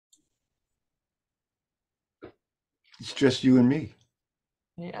It's just you and me.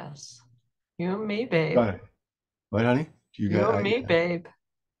 Yes. You and me, babe. Got it. What, honey? You You got and me, babe.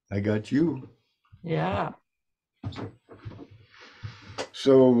 I got you. Yeah.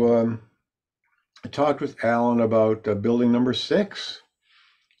 So I talked with Alan about building number 6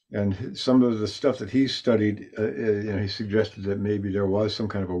 and some of the stuff that he studied. He suggested that maybe there was some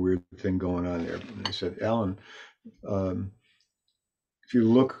kind of a weird thing going on there. And he said, Alan, um, if you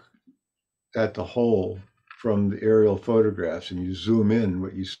look at the hole from the aerial photographs and you zoom in,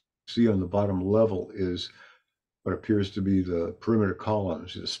 what you see on the bottom level is what appears to be the perimeter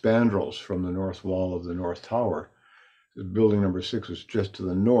columns, the spandrels from the north wall of the North Tower. Building number 6 was just to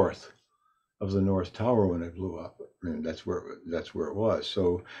the north of the North Tower when it blew up. I mean, that's where it was.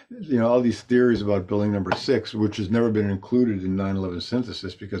 So, all these theories about building number 6, which has never been included in 9/11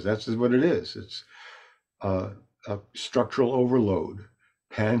 synthesis, because that's what it is. It's a structural overload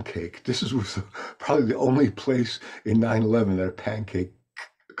pancake. This is probably the only place in 9/11 that a pancake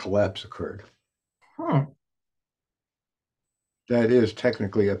collapse occurred. Hmm. That is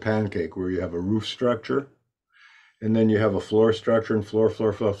technically a pancake, where you have a roof structure and then you have a floor structure and floor,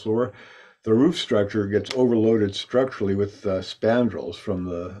 floor, floor, floor. The roof structure gets overloaded structurally with spandrels from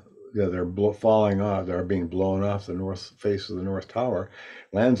they're falling off. They're being blown off the north face of the North Tower,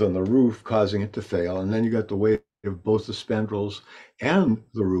 lands on the roof, causing it to fail. And then you got the weight of both the spandrels and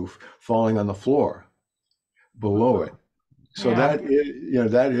the roof falling on the floor below it. So Yeah.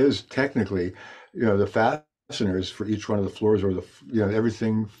 that is technically, the fasteners for each one of the floors, or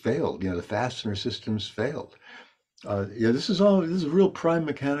everything failed. The fastener systems failed. This is real prime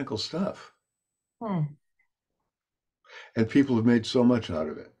mechanical stuff, Hmm. and people have made so much out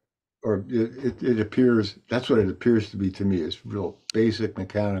of it. Or it appears that's what it appears to be to me, is real basic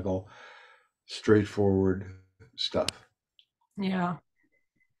mechanical, straightforward stuff. Yeah.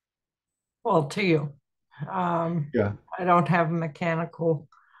 Well, to you. Yeah, I don't have a mechanical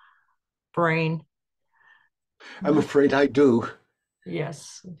brain. I'm afraid I do.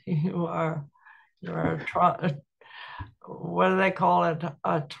 Yes, you are. You're what do they call it?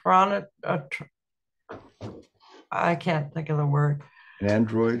 I can't think of the word. An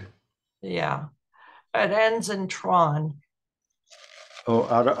android. Yeah. It ends in tron. Oh,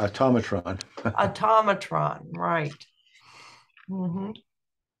 automatron. Automatron, right. Hmm.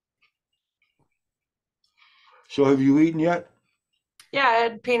 So have you eaten yet? Yeah, I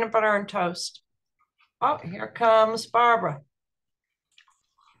had peanut butter and toast. Oh, here comes Barbara.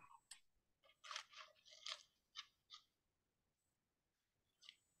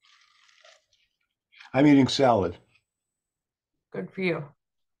 I'm eating salad. Good for you.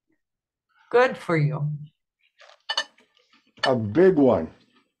 Good for you. A big one.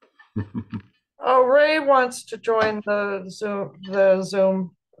 Oh, Ray wants to join the Zoom. The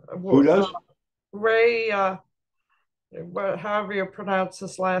Zoom. Who does? Ray, however you pronounce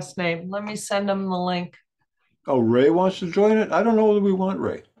his last name. Let me send him the link. Oh, Ray wants to join it? I don't know whether we want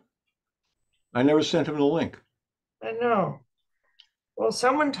Ray. I never sent him the link. I know. Well,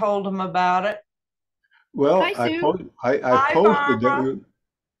 someone told him about it. Well, Hi, Sue. I Hi, posted that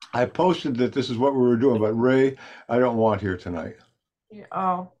Barbara. this is what we were doing, but Ray, I don't want here tonight.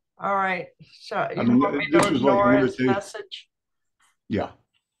 Oh, all right. So I you mean, want me to this was like an ignore his invitation. message? Yeah,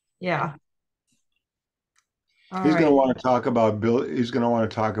 Yeah. All he's going right. to want to talk about Bill. He's going to want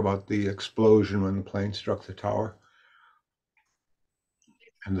to talk about the explosion when the plane struck the tower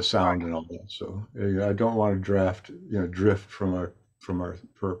and the All sound right. and all that. So I don't want to drift from our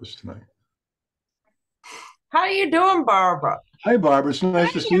purpose tonight. How you doing, Barbara? Hi, Barbara. It's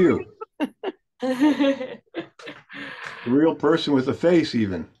nice to see you. Oh, A real person with a face,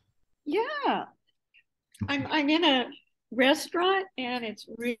 even. Yeah, I'm in a restaurant and it's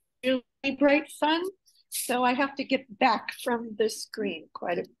really bright sun, so I have to get back from the screen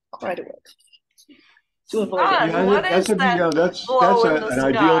quite a way to avoid it. Son, Yeah, what is that that's glow in the an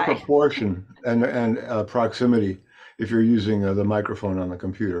ideal sky? proportion and proximity if you're using the microphone on the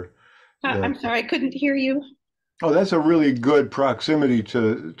computer. I'm sorry, I couldn't hear you. Oh, that's a really good proximity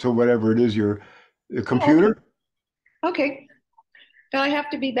to whatever it is your Oh, computer. okay. But I have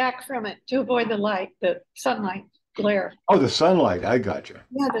to be back from it to avoid the sunlight glare. Oh, the sunlight. I got you.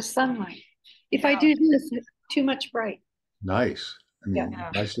 Yeah, the sunlight. If I Yeah, do this, it's too much bright. Nice. I Yeah. mean,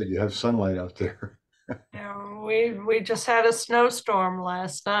 yeah. nice that you have sunlight out there. Yeah, we just had a snowstorm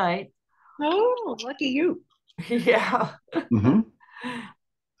last night. Oh, lucky you. Yeah. Hmm.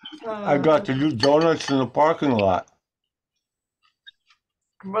 I Uh, got to do donuts in the parking lot.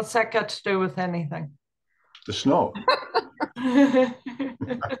 what's that got to do with anything? The snow.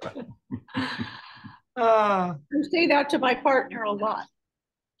 uh, I say that to my partner a lot.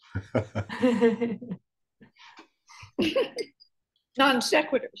 Non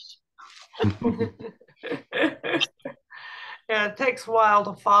sequiturs. Yeah, it takes a while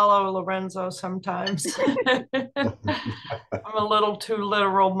to follow Lorenzo sometimes. I'm a little too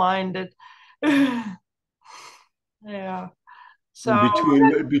literal minded. Yeah. So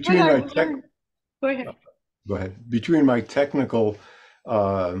Between my tech, Go ahead. go ahead. Between my technical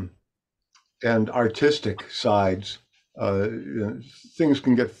and artistic sides, things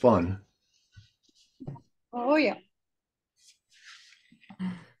can get fun. Oh, yeah.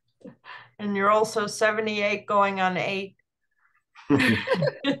 and you're also 78 going on 8.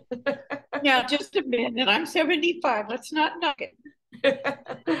 Now, just a minute. I'm 75. Let's not knock it.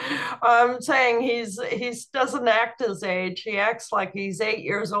 I'm saying he doesn't act his age. He acts like he's 8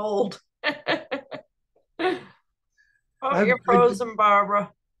 years old. Oh, you're frozen,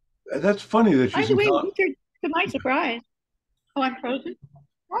 Barbara. That's funny that By she's the in way, college. Richard, to my surprise. Oh, I'm frozen?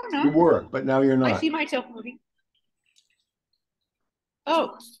 Oh, You no. were, but now you're I not. see myself moving.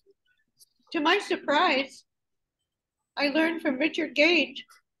 Oh, to my surprise, I learned from Richard Gage.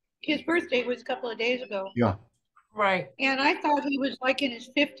 His birthday was a couple of days ago. Yeah. Right. And I thought he was like in his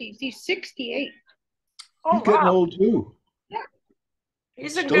 50s. He's 68. Oh, He's getting wow. old too.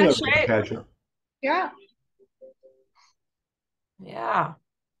 He's in Still good never gonna shape. catch up. Yeah, Yeah.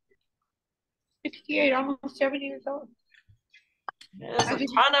 68, almost 70 years old. He has I a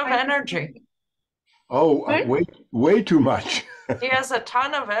didn't- ton of I didn't- energy. Oh, What? way too much. He has a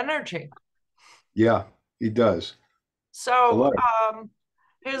ton of energy. Yeah, he does. A So lot.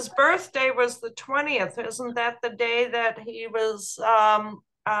 his birthday was the 20th. Isn't that the day that he was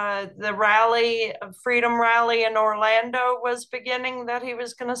the rally, Freedom Rally in Orlando was beginning that he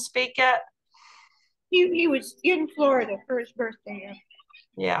was going to speak at? He was in Florida for his birthday.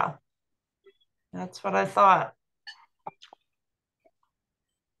 Yeah, that's what I thought.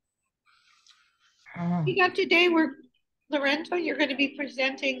 You got today where, Lorenzo, you're going to be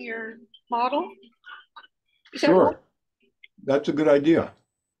presenting your model? Is that Sure. right? That's a good idea.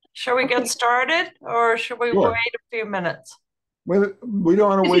 Should we Okay. get started or should we Sure. wait a few minutes? We don't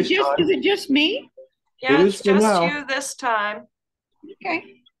want to waste time. Is it just me? Yeah, It is it's for just now. you this time.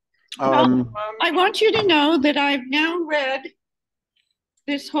 Okay. Um, I want you to know that I've now read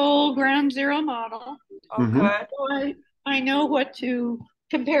this whole ground zero model. Okay. So I know what to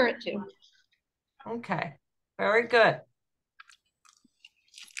compare it to. Okay. Very good.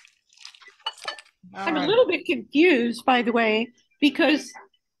 I'm All a little bit confused, by the way, because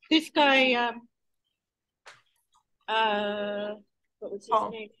this guy, what was his Oh.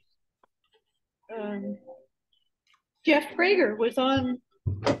 name? Jeff Prager was on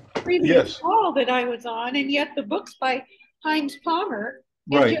previous Yes. call that I was on, and yet the book's by Heinz Palmer.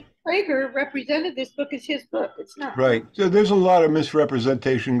 And Right. Jeff Prager represented this book as his book. It's not. Right. So there's a lot of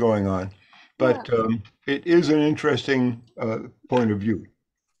misrepresentation going on, but it is an interesting point of view.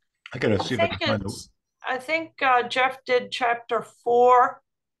 I gotta see if I can find it. I think Jeff did chapter 4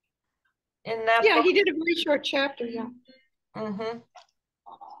 in that Yeah, book. he did a very short chapter, yeah. Mm-hmm.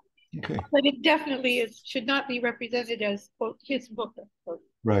 Okay. But it definitely should not be represented as quote his book, quote,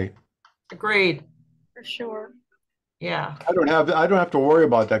 Right. Agreed. for sure. Yeah. I don't have to worry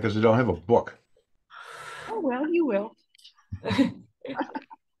about that because I don't have a book. Oh well, you will.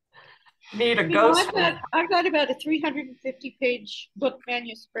 Need a You know, ghost. I've got about a 350-page book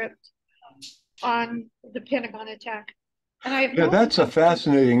manuscript on the Pentagon attack, and I have Yeah, that's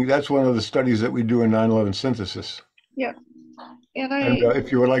that's one of the studies that we do in 9/11 synthesis. Yeah, and And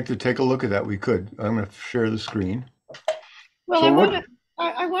if you would like to take a look at that, we could. I'm going to share the screen. well, So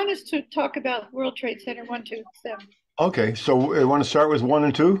I want us to talk about World Trade Center 1, 2, 7. Okay, so I want to start with 1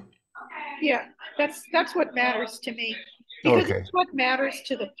 and 2. Yeah, that's what matters to me, because Okay. it's what matters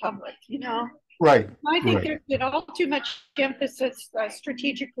to the public, you know. Right. I think Right. there's been all too much emphasis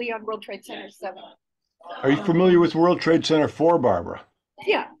strategically on World Trade Center 7. Are you familiar with World Trade Center 4, Barbara?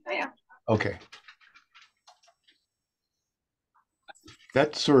 Yeah. Okay.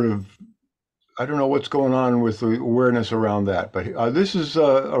 That's sort of, I don't know what's going on with the awareness around that, but this is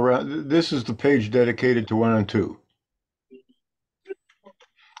the page dedicated to 1 and 2.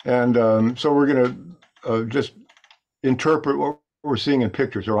 And so we're going to just interpret what we're seeing in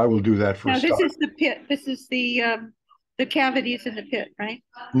pictures, or I will do that for a Now start. this is the pit. This is the cavities in the pit, right?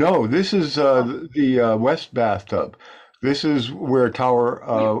 No, this is the west bathtub. This is where Tower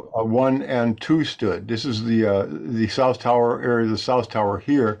 1 and 2 stood. This is the South Tower area, the South Tower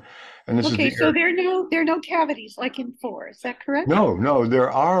here, and this Okay, is the so there are no cavities like in 4. Is that correct? No,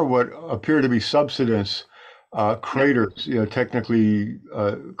 there are what appear to be subsidence craters, technically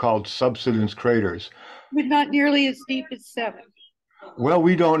called subsidence craters. But not nearly as deep as 7. Well,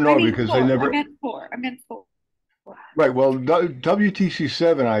 we don't know because 4. they never. I meant 4. Right. Well,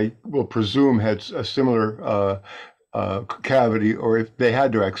 WTC-7, I will presume, had a similar cavity, or if they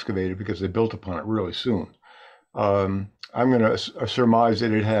had to excavate it because they built upon it really soon. I'm going to surmise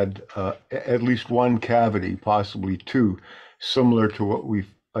that it had at least one cavity, possibly two, similar to what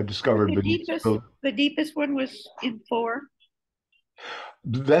we've discovered beneath. The deepest one was in 4.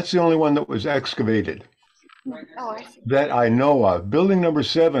 That's the only one that was excavated Oh, I see. that I know of. Building number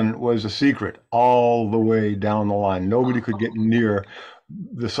 7 was a secret all the way down the line. Nobody could get near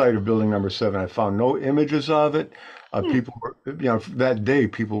the site of building number 7. I found no images of it. People were, that day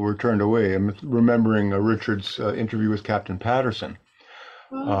people were turned away. I'm remembering Richard's interview with Captain Patterson,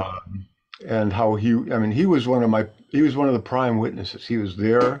 and how he was one of the prime witnesses. He was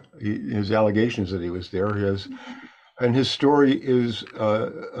there. His allegations that he was there. And his story is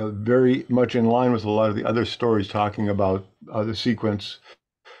very much in line with a lot of the other stories talking about the sequence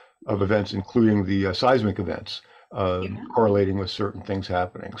of events, including the seismic events, correlating with certain things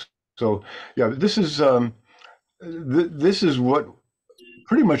happening. So, yeah, this is what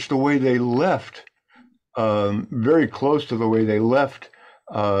pretty much the way they left, very close to the way they left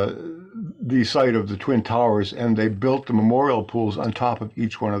the site of the Twin Towers, and they built the memorial pools on top of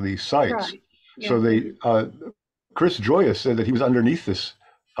each one of these sites. Right. Yeah. So they. Chris Joyous said that he was underneath this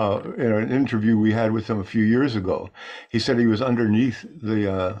in an interview we had with him a few years ago. He said he was underneath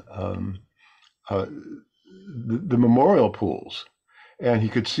the memorial pools, and he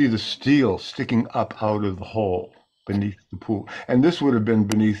could see the steel sticking up out of the hole beneath the pool. And this would have been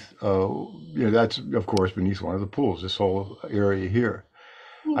beneath, that's of course beneath one of the pools, this whole area here.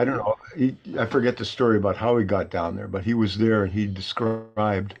 I don't know. I forget the story about how he got down there, but he was there and he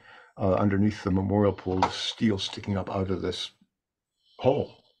described underneath the memorial pool, the steel sticking up out of this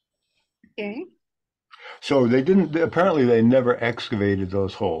hole. Okay. So apparently they never excavated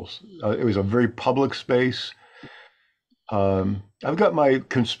those holes. It was a very public space. I've got my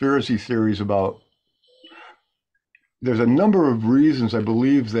conspiracy theories about, there's a number of reasons I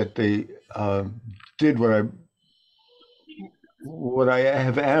believe that they did what I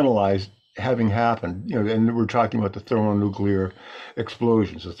have analyzed having happened, and we're talking about the thermonuclear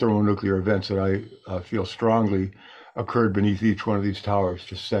explosions, the thermonuclear events that I feel strongly occurred beneath each one of these towers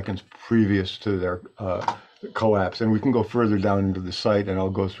just seconds previous to their collapse. And we can go further down into the site, and I'll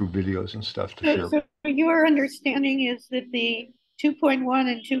go through videos and stuff to share. So your understanding is that the 2.1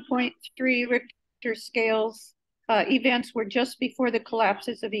 and 2.3 Richter scales events were just before the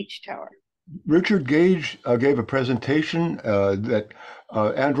collapses of each tower. Richard Gage gave a presentation that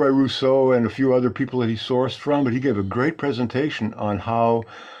Andre Rousseau and a few other people that he sourced from, but he gave a great presentation on how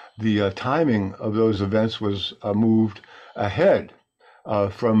the timing of those events was moved ahead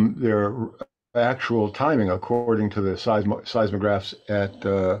from their actual timing, according to the seismographs at,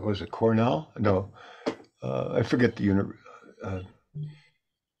 was it Cornell? No, I forget the unit.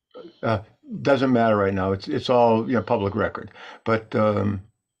 Doesn't matter right now. It's all public record, but.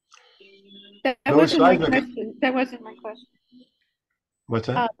 That wasn't my question. That wasn't my question. What's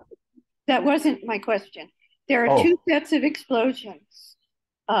that? That wasn't my question. There are two sets of explosions.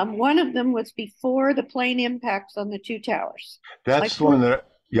 One of them was before the plane impacts on the two towers. That's the one that,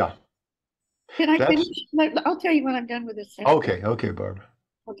 yeah. Can I finish? I'll tell you when I'm done with this. Okay, Barbara.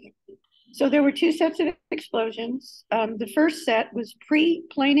 Okay. So there were two sets of explosions. The first set was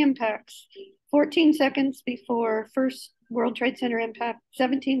pre-plane impacts, 14 seconds before first World Trade Center impact,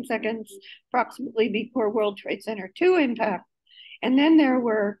 17 seconds approximately before World Trade Center 2 impact. And then there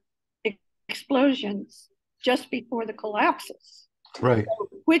were explosions just before the collapses. Right. So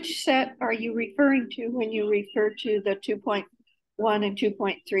which set are you referring to when you refer to the 2.1 and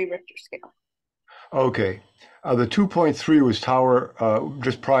 2.3 Richter scale? Okay. The 2.3 was tower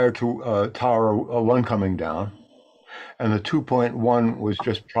just prior to Tower 1 coming down. And the 2.1 was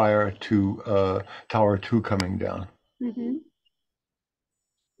just prior to Tower 2 coming down. Mm-hmm.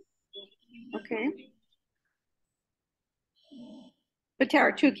 Okay. But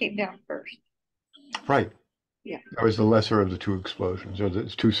Tower 2 came down first. Right. Yeah. That was the lesser of the two explosions, or the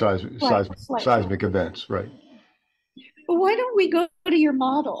two seismic events, right? Well, why don't we go to your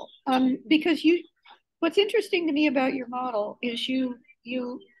model? Because what's interesting to me about your model is you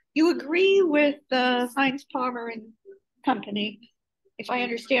agree with Heinz Palmer and company, if I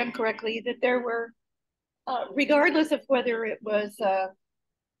understand correctly, that there were, regardless of whether it was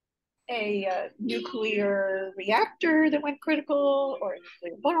a nuclear reactor that went critical or a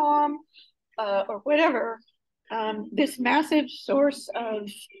nuclear bomb or whatever, this massive source of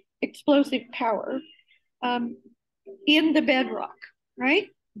explosive power in the bedrock, right?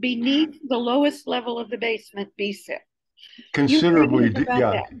 Beneath the lowest level of the basement, B6. Considerably,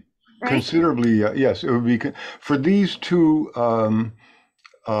 yeah. right? Considerably, yes. It would be for these two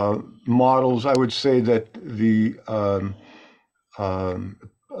models. I would say that um, uh,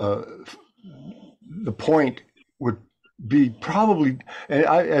 the point would be probably, and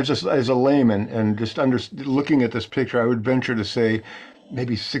I, as a layman and just looking at this picture, I would venture to say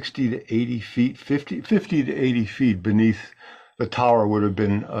maybe 60 to 80 feet, 50 to 80 feet beneath the tower would have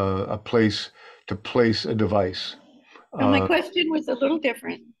been a place to place a device. So my question was a little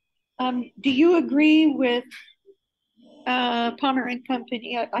different. Do you agree with Palmer and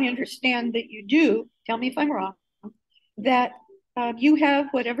Company? I understand that you do. Tell me if I'm wrong. That you have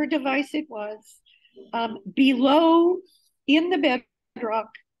whatever device it was below in the bedrock,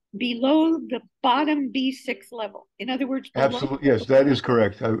 below the bottom B6 level. In other words, below. Absolutely, yes, that is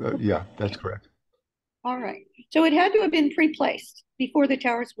correct. Yeah, that's correct. All right. So it had to have been pre-placed before the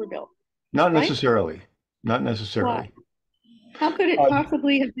towers were built. Not right? necessarily. Not necessarily. Why? How could it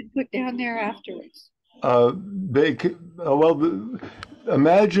possibly have been put down there afterwards?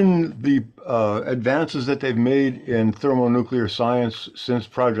 Imagine the advances that they've made in thermonuclear science since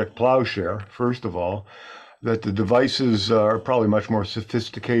Project Plowshare, first of all, that the devices are probably much more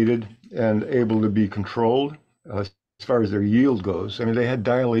sophisticated and able to be controlled as far as their yield goes. I mean, they had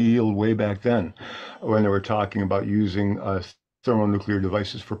dial yield way back then when they were talking about using thermonuclear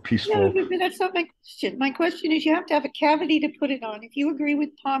devices for peaceful. No, but that's not my question. My question is you have to have a cavity to put it on. If you agree with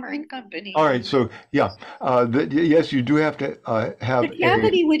Palmer and Company. All right, so yeah, yes, you do have to have the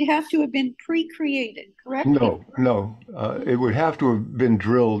cavity would have to have been pre-created, correct? No, it would have to have been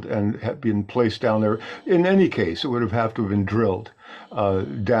drilled and have been placed down there. In any case, it would have to have been drilled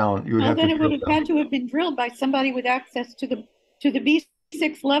down. You would have then to it would have had to have been drilled by somebody with access to the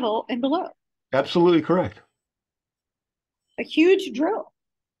B6 level and below. Absolutely correct. A huge drill.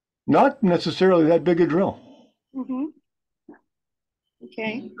 Not necessarily that big a drill. Mm-hmm.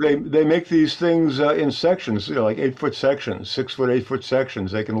 Okay. They make these things in sections, like 8-foot sections, 6-foot, 8-foot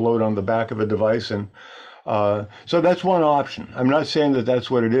sections. They can load on the back of a device, and so that's one option. I'm not saying that that's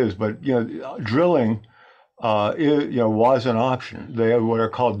what it is, but drilling, was an option. They have what are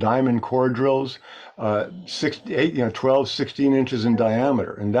called diamond core drills, 12, 16 inches in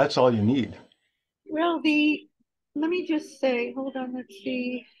diameter, and that's all you need. Well, let me just say, hold on, let's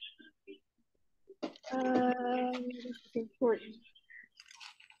see. This is important.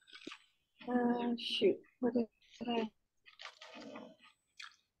 Shoot, what did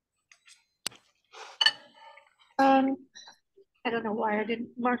I don't know why I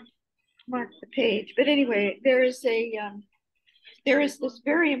didn't mark the page, but anyway, there is this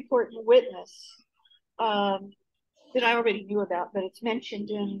very important witness that I already knew about, but it's mentioned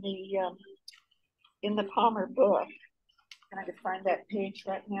in the Palmer book. And I could find that page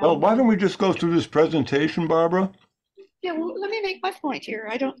right now. Well, why don't we just go through this presentation, Barbara? Yeah, well, let me make my point here.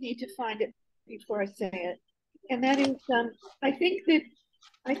 I don't need to find it before I say it. And that is, I think that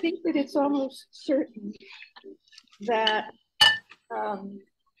it's almost certain that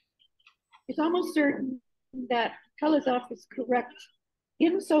Kalazov is correct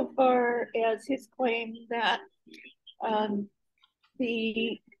insofar as his claim that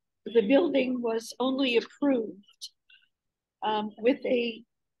the building was only approved with a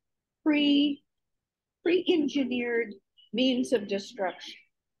pre-engineered means of destruction.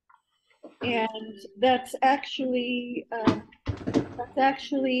 And that's actually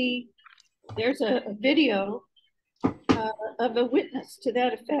there's a video of a witness to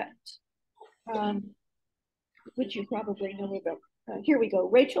that effect, which you probably know about. Here we go.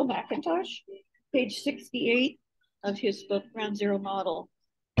 Rachel McIntosh, page 68 of his book, Ground Zero Model.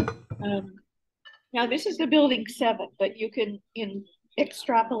 Now, this is the Building 7, but you can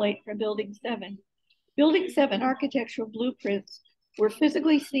extrapolate from Building 7. Building 7 architectural blueprints were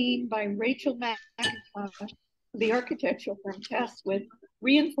physically seen by Rachel McIntosh, the architectural firm tasked with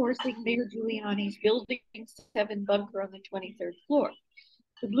reinforcing Mayor Giuliani's Building 7 bunker on the 23rd floor.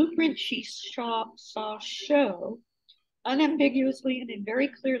 The blueprint she saw show, unambiguously and in very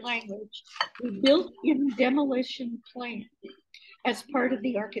clear language, the built-in demolition plan as part of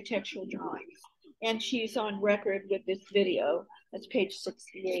the architectural drawings. And she's on record with this video. That's page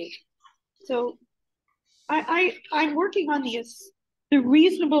 68. So I'm working on the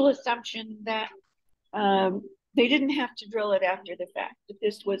reasonable assumption that they didn't have to drill it after the fact, that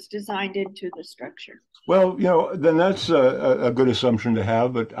this was designed into the structure. Well, then that's a good assumption to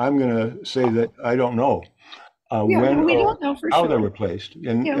have, but I'm going to say that I don't know we don't know for how sure. they were placed. We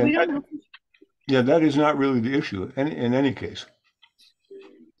don't know. Yeah, that is not really the issue in any case.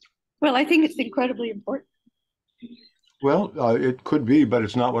 Well, I think it's incredibly important. Well, it could be, but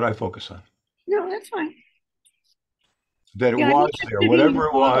it's not what I focus on. No, that's fine. That it was there, whatever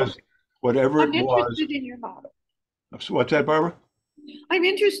it was, whatever I'm it was. interested in your model. So what's that, Barbara? I'm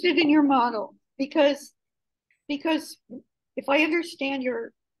interested in your model because if I understand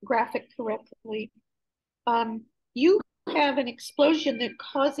your graphic correctly, you have an explosion that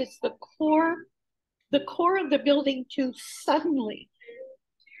causes the core of the building to suddenly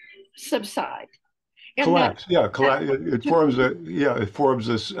subside. And Collapse. Yeah, it forms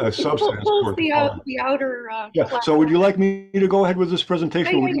a substance pulls called column. the outer Yeah. So would you like me to go ahead with this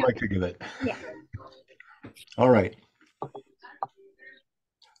presentation, or would you yeah. like to give it? Yeah. All right.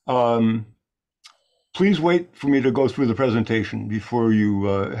 Please wait for me to go through the presentation before you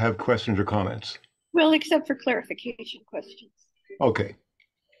have questions or comments. Well, except for clarification questions. Okay.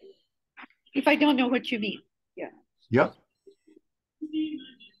 If I don't know what you mean. Yeah. Yep.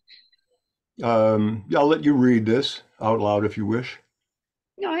 I'll let you read this out loud if you wish.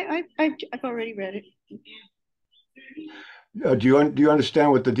 No, I've already read it. Do you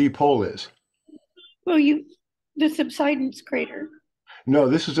understand what the deep hole is? Well, the subsidence crater. No,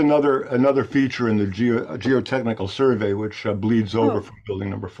 this is another feature in the geotechnical survey, which bleeds over from building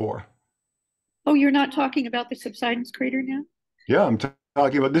number 4. Oh, you're not talking about the subsidence crater now? Yeah, I'm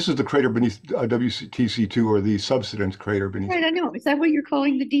talking about, this is the crater beneath WTC2, or the subsidence crater beneath. Right, I know. Is that what you're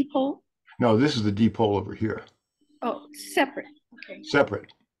calling the deep hole? No, this is the deep hole over here. Oh, separate. Okay.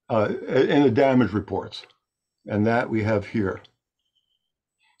 Separate. In the damage reports. And that we have here.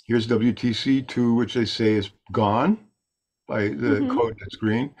 Here's WTC2, which they say is gone by the code that's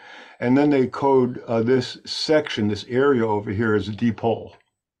green. And then they code this section, this area over here, as a deep hole.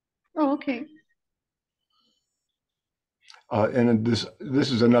 Oh, okay. And this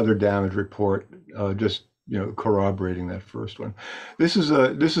is another damage report, just corroborating that first one. This is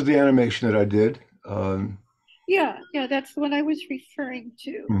the animation that I did. Yeah, that's the one I was referring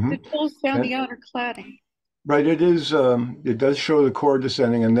to. It pulls down the outer cladding. Right, it is. It does show the core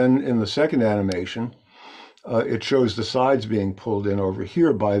descending, and then in the second animation, it shows the sides being pulled in over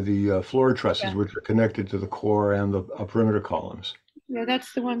here by the floor trusses, which are connected to the core and the perimeter columns. Yeah,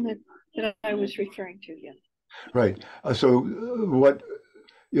 that's the one that I was referring to. Yeah. Right. So what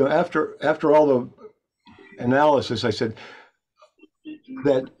after all the analysis, I said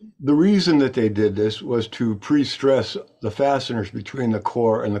that the reason that they did this was to pre-stress the fasteners between the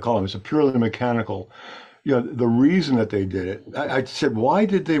core and the column. It's a purely mechanical. The reason that they did it, I said, why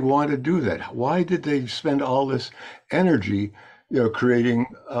did they want to do that? Why did they spend all this energy, creating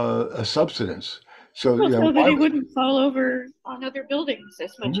a subsidence? So, so that it wouldn't fall over on other buildings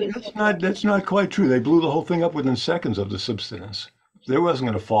as much as. That's not quite true. They blew the whole thing up within seconds of the subsidence. There wasn't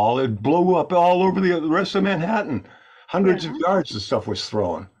going to fall. It blew up all over the rest of Manhattan. Hundreds of yards the stuff was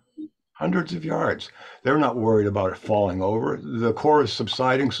thrown. Hundreds of yards. They're not worried about it falling over. The core is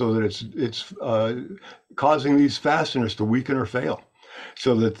subsiding so that it's causing these fasteners to weaken or fail,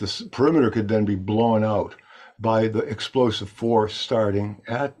 so that the perimeter could then be blown out by the explosive force starting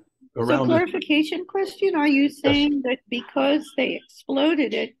at around. So clarification question: are you saying that because they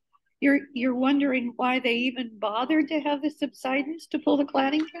exploded it, you're wondering why they even bothered to have the subsidence to pull the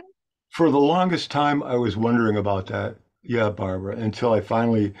cladding down? For the longest time, I was wondering about that. Yeah, Barbara, until I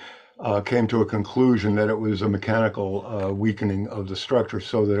finally came to a conclusion that it was a mechanical weakening of the structure,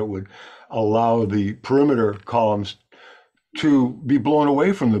 so that it would allow the perimeter columns to be blown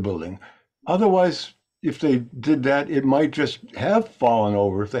away from the building. Otherwise, if they did that, it might just have fallen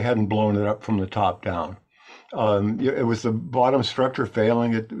over if they hadn't blown it up from the top down. It was the bottom structure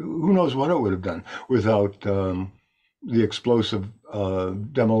failing. Who knows what it would have done without the explosive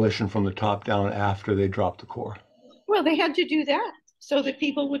demolition from the top down after they dropped the core. Well, they had to do that so that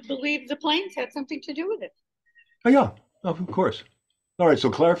people would believe the planes had something to do with it. Oh, yeah, of course. All right, so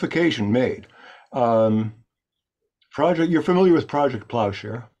clarification made. You're familiar with Project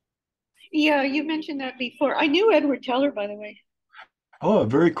Plowshare? Yeah, you mentioned that before. I knew Edward Teller, by the way. Oh,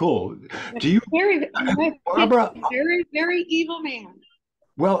 very cool. Do you, Barbara? Very, very evil man.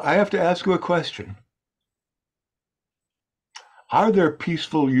 Well, I have to ask you a question. Are there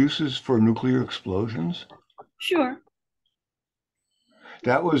peaceful uses for nuclear explosions? Sure.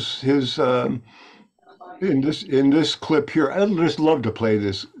 That was his. In this clip here, I'd just love to play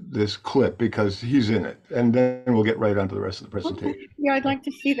this clip because he's in it, and then we'll get right on to the rest of the presentation. Okay. Yeah, I'd like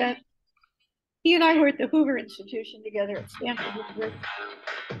to see that. He and I were at the Hoover Institution together at Stanford University.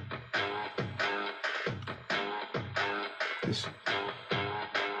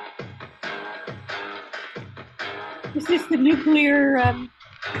 This is the nuclear.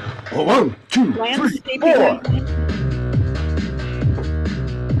 Well, 1, 2, 3, 4.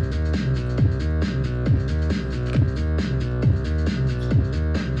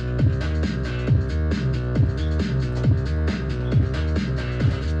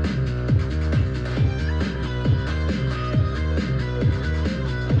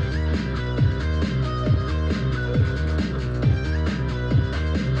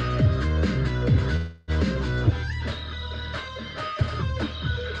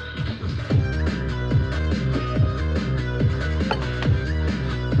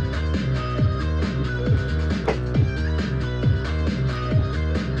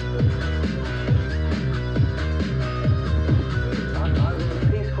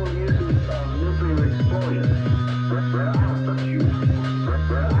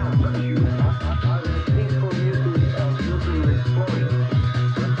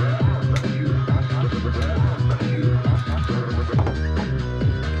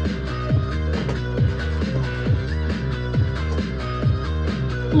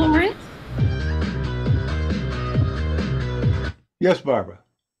 Yes, Barbara.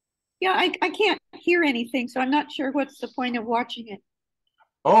 Yeah, I can't hear anything, so I'm not sure what's the point of watching it.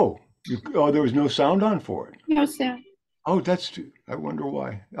 Oh, there was no sound on for it. No sound. Oh, I wonder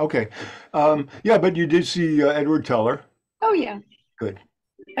why. Okay. Yeah, but you did see Edward Teller. Oh, yeah. Good.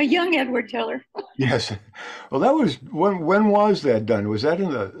 A young Edward Teller. Yes. Well, that was when was that done? Was that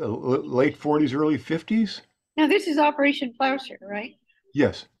in the late 40s, early 50s? Now, this is Operation Plowshare, right?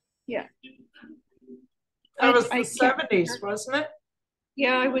 Yes. Yeah. That was I the can't 70s, remember. wasn't it?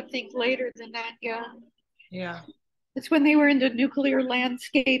 Yeah, I would think later than that. Yeah. Yeah. It's when they were into nuclear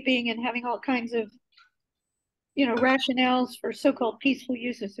landscaping and having all kinds of, rationales for so-called peaceful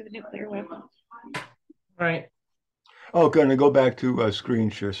uses of nuclear weapons. Right. Oh, gonna go back to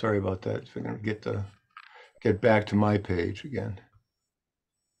screen share. Sorry about that. So I'm gonna get back to my page again.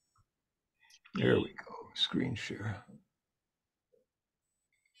 There we go. Screen share.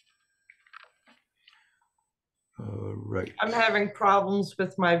 Right. I'm having problems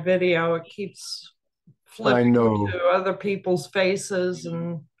with my video. It keeps flipping I know. to other people's faces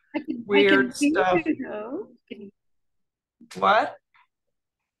and I can weird hear stuff. you, though. What?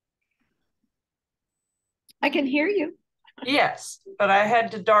 I can hear you. Yes, but I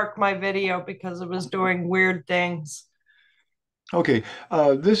had to dark my video because it was doing weird things. Okay.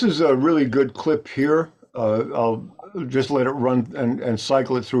 This is a really good clip here. I'll just let it run and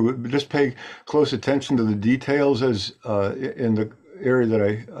cycle it through. Just pay close attention to the details as in the area that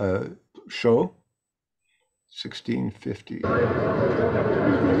I show. 1650.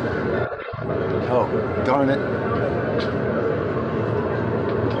 Oh, darn it.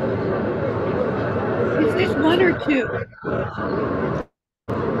 Is this one or two?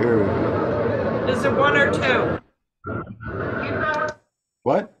 Here we go. Is it one or two?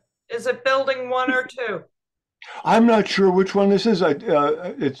 What? Is it building one or two? I'm not sure which one this is.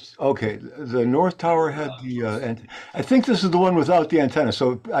 It's okay. The North Tower had the, and I think this is the one without the antenna.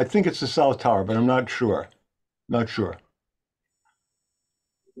 So I think it's the South Tower, but I'm not sure. Not sure.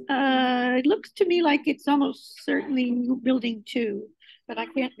 It looks to me like it's almost certainly building two, but I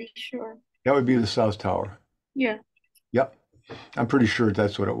can't be sure. That would be the South Tower. Yeah. Yep. I'm pretty sure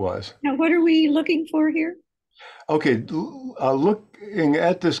that's what it was. Now, what are we looking for here? Okay, looking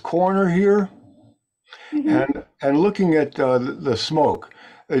at this corner here and looking at the smoke,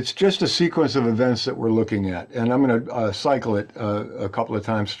 it's just a sequence of events that we're looking at. And I'm going to cycle it a couple of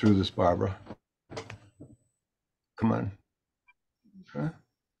times through this, Barbara. Come on. Huh?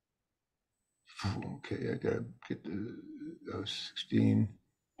 Okay, I got to get the 16.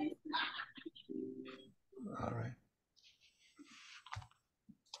 All right.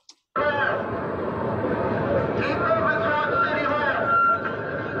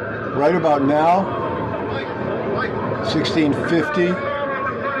 Right about now, 1650.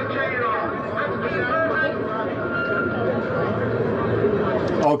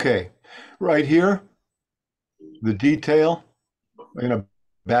 Okay, right here, the detail. I'm going to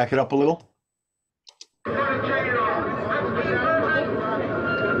back it up a little.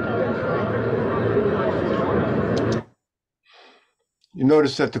 You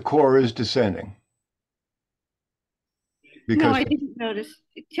notice that the core is descending. No, I didn't notice.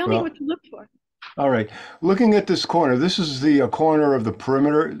 Tell me what to look for. All right. Looking at this corner, this is the corner of the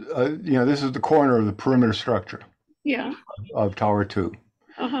perimeter. This is the corner of the perimeter structure. Yeah. Of Tower 2.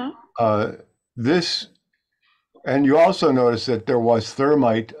 Uh-huh. This, and you also notice that there was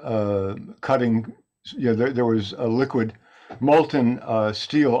thermite cutting. There was a liquid molten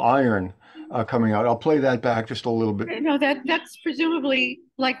steel iron coming out. I'll play that back just a little bit. No, that's presumably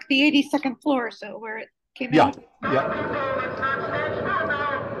like the 82nd floor or so where it came out. Yeah.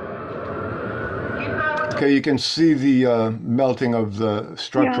 Okay, you can see the melting of the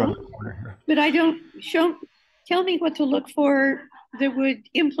structure on the corner here. But tell me what to look for that would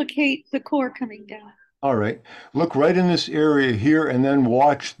implicate the core coming down. All right. Look right in this area here and then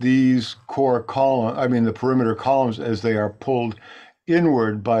watch these the perimeter columns as they are pulled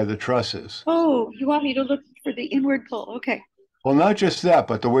inward by the trusses. Oh, you want me to look for the inward pull? Okay. Well, not just that,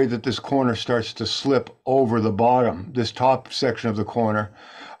 but the way that this corner starts to slip over the bottom. This top section of the corner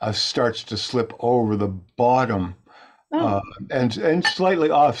starts to slip over the bottom and slightly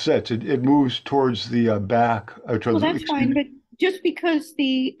offsets. It moves towards the back. Well, that's fine, but just because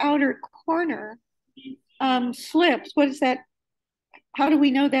the outer corner slips, what is that? How do we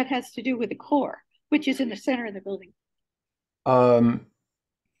know that has to do with the core, which is in the center of the building?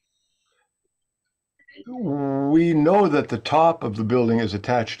 We know that the top of the building is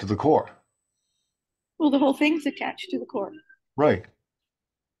attached to the core. Well, the whole thing's attached to the core. Right.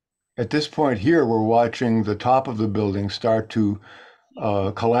 At this point here, we're watching the top of the building start to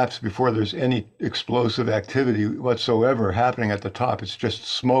collapse before there's any explosive activity whatsoever happening at the top. It's just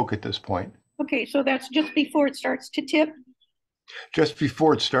smoke at this point. Okay, so that's just before it starts to tip? Just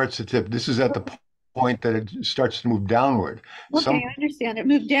before it starts to tip. This is at the point that it starts to move downward. Okay, I understand. It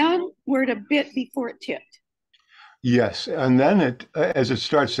moved downward a bit before it tipped. Yes, and then as it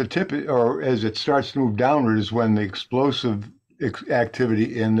starts to tip, or as it starts to move downward, is when the explosive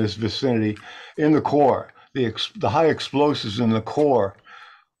activity in this vicinity, in the core, the high explosives in the core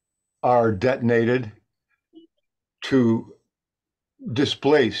are detonated to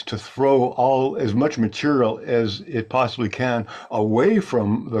displace, to throw as much material as it possibly can away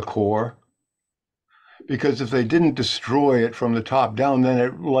from the core. Because if they didn't destroy it from the top down, then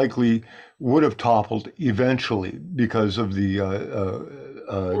it likely would have toppled eventually because of the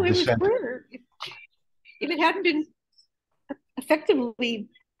descent. If it hadn't been effectively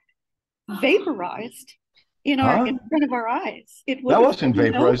vaporized in front of our eyes, it would. That wasn't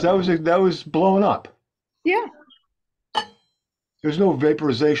vaporized. That was blown up. Yeah. There's no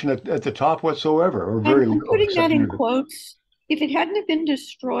vaporization at the top whatsoever, or very little. I'm putting that in quotes. If it hadn't have been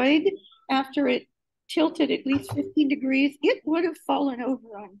destroyed after it tilted at least 15 degrees, it would have fallen over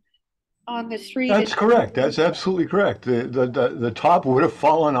on the street. That's correct. That's absolutely correct. The top would have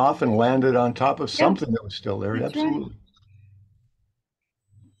fallen off and landed on top of something that was still there. That's absolutely. Right.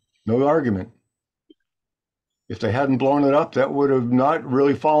 No argument. If they hadn't blown it up, that would have not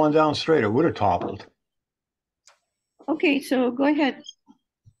really fallen down straight. It would have toppled. Okay, so go ahead.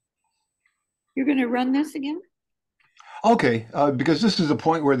 You're going to run this again? Okay, because this is the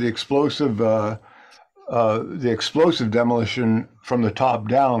point where the explosive demolition from the top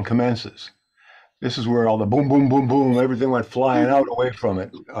down commences. This is where all the boom, boom, boom, boom, everything went flying out away from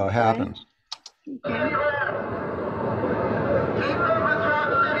it happens. Okay.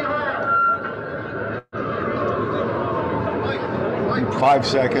 5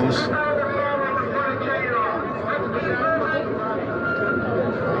 seconds.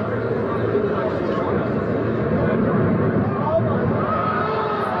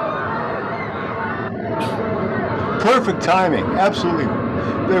 Perfect timing, absolutely.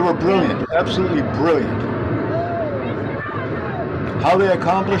 They were brilliant, absolutely brilliant. How they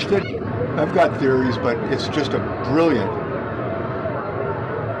accomplished it, I've got theories, but it's just a brilliant.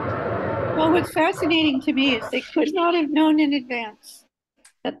 Well, what's fascinating to me is they could not have known in advance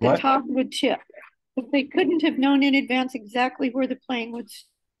that the top would tip. But they couldn't have known in advance exactly where the plane would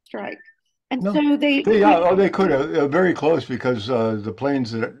strike. And so they could have, very close, because the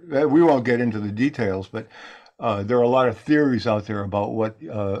planes that we won't get into the details, but there are a lot of theories out there about what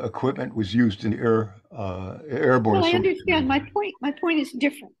equipment was used in airborne. Well, I understand. My point is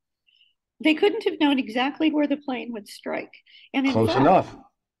different. They couldn't have known exactly where the plane would strike. And in close fact, enough.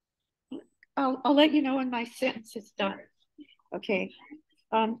 I'll let you know when my sentence is done. Okay.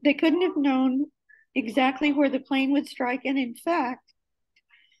 They couldn't have known exactly where the plane would strike. And in fact,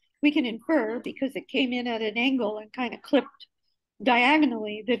 we can infer, because it came in at an angle and kind of clipped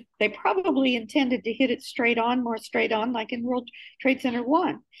diagonally, that they probably intended to hit it more straight on, like in World Trade Center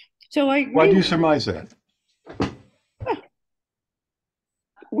 1. So I agree. Why do you surmise that?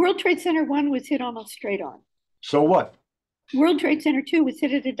 World Trade Center 1 was hit almost straight on. So what? World Trade Center 2 was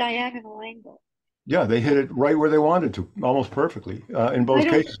hit at a diagonal angle. Yeah, they hit it right where they wanted to, almost perfectly, in both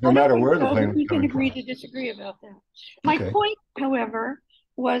cases, no matter where the plane was coming from. We can agree to disagree about that. My point, however,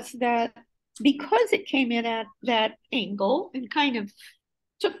 was that because it came in at that angle and kind of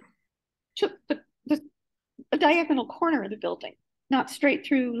took the diagonal corner of the building, not straight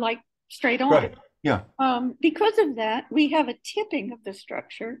through, like straight on. Right. Yeah. Because of that, we have a tipping of the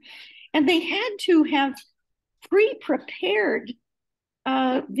structure, and they had to have pre-prepared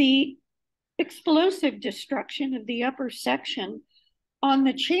the explosive destruction of the upper section on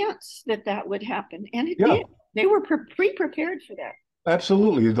the chance that that would happen. And it did. They were pre-prepared for that.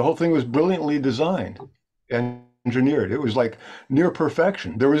 Absolutely. The whole thing was brilliantly designed and engineered. It was like near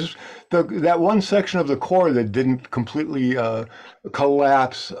perfection. There was that one section of the core that didn't completely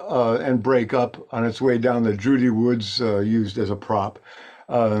collapse and break up on its way down that Judy Woods used as a prop.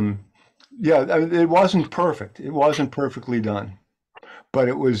 It wasn't perfect. It wasn't perfectly done, but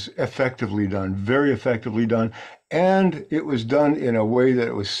it was effectively done, very effectively done. And it was done in a way that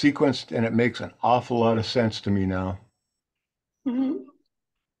it was sequenced, and it makes an awful lot of sense to me now. Mm-hmm.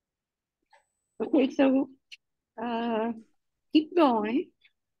 Okay, so keep going.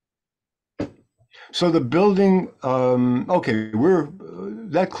 So the building,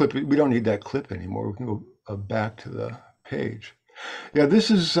 that clip, we don't need that clip anymore. We can go back to the page. Yeah,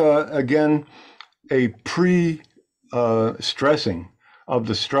 this is, again, a pre-stressing of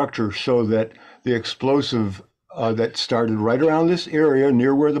the structure so that the explosive that started right around this area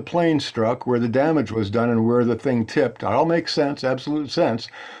near where the plane struck, where the damage was done, and where the thing tipped. It all makes sense, absolute sense,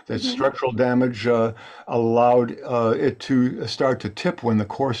 that structural damage allowed it to start to tip when the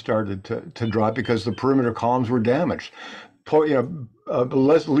core started to drop because the perimeter columns were damaged.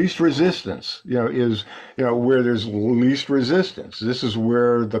 Least resistance, is where there's least resistance. This is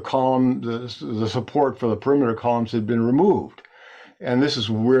where the support for the perimeter columns had been removed. And this is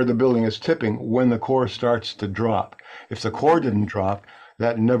where the building is tipping when the core starts to drop. If the core didn't drop,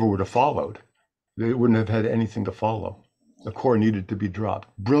 that never would have followed. They wouldn't have had anything to follow. The core needed to be dropped.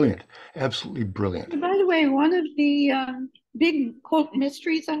 Brilliant, absolutely brilliant. By the way, one of the big, quote,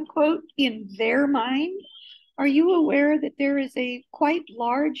 mysteries, unquote, in their mind, are you aware that there is a quite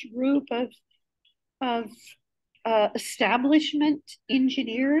large group of establishment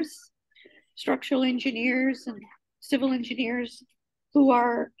engineers, structural engineers and civil engineers who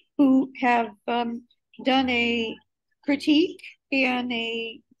have done a critique and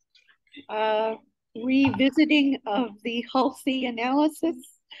a revisiting of the Halsey analysis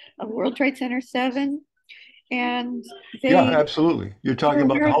of World Trade Center 7, and Yeah, absolutely. You're talking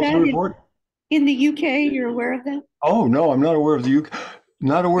about the Halsey report? In the UK, you're aware of that? Oh no, I'm not aware of the UK.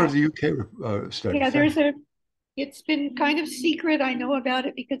 Not aware of the UK study. Yeah, it's been kind of secret. I know about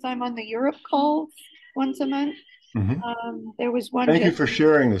it because I'm on the Europe call once a month. There was one. Thank you for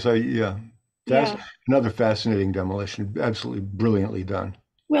sharing this. That's another fascinating demolition. Absolutely brilliantly done.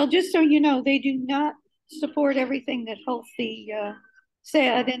 Well, just so you know, they do not support everything that Halsey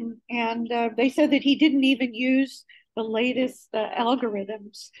said, and they said that he didn't even use the latest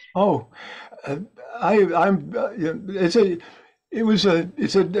algorithms. Oh,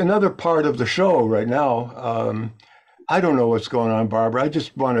 it's another part of the show right now. I don't know what's going on, Barbara. I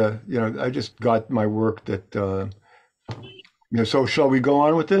just want to, I just got my work that, so shall we go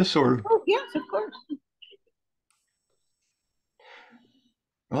on with this or? Oh, yes, of course.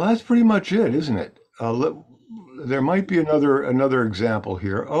 Well, that's pretty much it, isn't it? There might be another example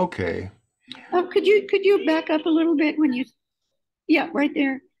here. Okay. Could you back up a little bit yeah, right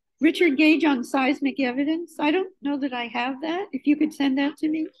there. Richard Gage on seismic evidence. I don't know that I have that. If you could send that to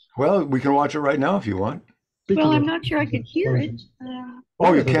me. Well, we can watch it right now if you want. Well, I'm not sure I could hear it.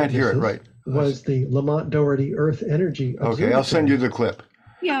 Oh, you can't hear it, right? Was the Lamont Doherty Earth Energy Observatory. Okay, I'll send you the clip.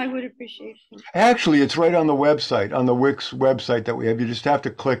 Yeah, I would appreciate it. Actually, it's right on the website, on the Wix website that we have. You just have to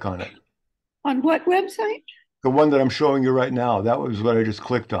click on it. On what website? The one that I'm showing you right now. That was what I just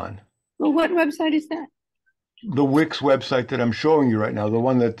clicked on. Well, what website is that? The Wix website that I'm showing you right now, the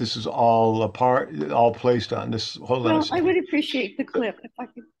one that this is all placed on. Hold on a second. I would appreciate the clip if I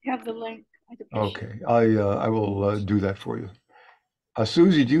could have the link. Okay, I will do that for you.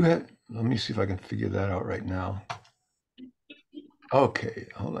 Susie, let me see if I can figure that out right now. Okay,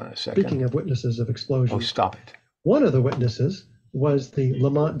 hold on a second. Speaking of witnesses of explosions. Oh, stop it. One of the witnesses was the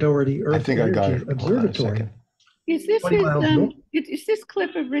Lamont Doherty Earth Energy Observatory. Is this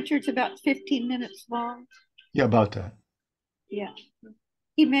clip of Richard's about 15 minutes long? Yeah, about that. Yeah.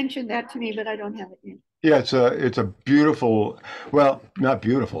 He mentioned that to me, but I don't have it yet. Yeah, it's a beautiful, well, not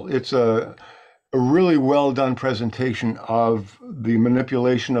beautiful. It's a really well done presentation of the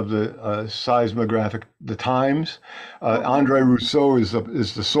manipulation of the seismographic, the times. Andre Rousseau is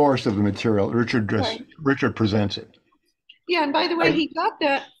the source of the material. Richard presents it. Yeah, and by the way, he got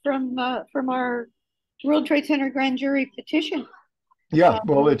that from our World Trade Center grand jury petition. Yeah,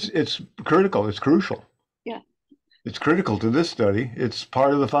 well, it's critical. It's crucial. Yeah. It's critical to this study. It's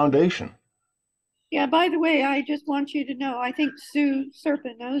part of the foundation. Yeah, by the way, I just want you to know, I think Sue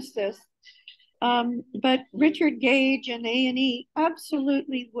Serpa knows this, but Richard Gage and A&E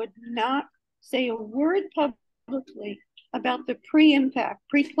absolutely would not say a word publicly about the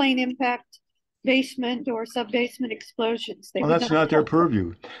pre-plane impact basement or sub-basement explosions. Well, that's not their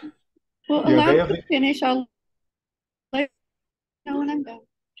purview. Well, allow me to finish. I'll let you know when I'm done.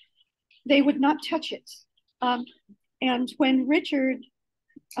 They would not touch it. And when Richard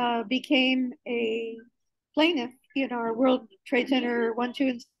became a plaintiff in our World Trade Center 1, 2,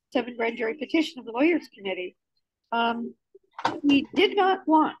 and 7 grand jury petition of the Lawyers Committee, he did not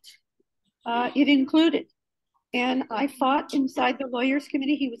want it included. And I fought inside the Lawyers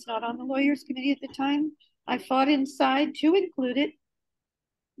Committee. He was not on the Lawyers Committee at the time. I fought inside to include it.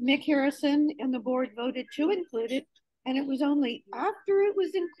 Mick Harrison and the board voted to include it. And it was only after it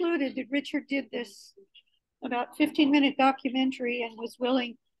was included that Richard did this about 15-minute documentary and was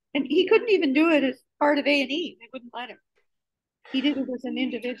willing. And he couldn't even do it as part of A&E. They wouldn't let him. He did it as an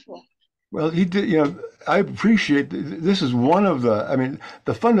individual. Well, he did, I appreciate, this is one of the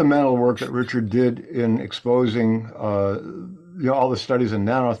fundamental work that Richard did in exposing all the studies in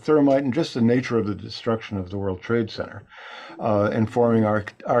nanothermite and just the nature of the destruction of the World Trade Center, informing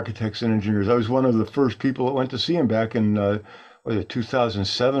architects and engineers. I was one of the first people that went to see him back in was it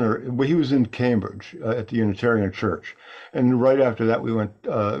 2007, or well, he was in Cambridge at the Unitarian Church, and right after that we went.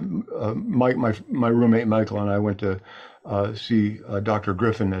 Mike, my roommate Michael, and I went to see Dr.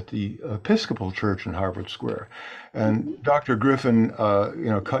 Griffin at the Episcopal Church in Harvard Square, and Dr. Griffin,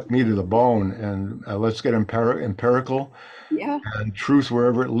 cut me to the bone, and let's get empirical Yeah. and truth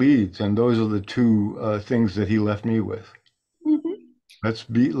wherever it leads, and those are the two things that he left me with.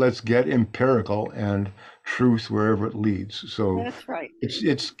 Mm-hmm. Let's get empirical and truth wherever it leads. So That's right.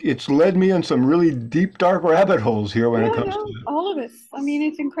 it's led me in some really deep, dark rabbit holes here when it comes to all of us. I mean,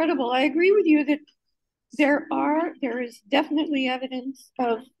 it's incredible. I agree with you that there is definitely evidence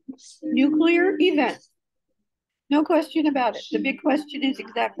of nuclear events. No question about it. The big question is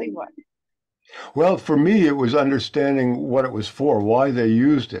exactly what. Well, for me, it was understanding what it was for, why they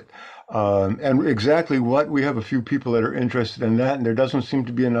used it, and exactly what. We have a few people that are interested in that, and there doesn't seem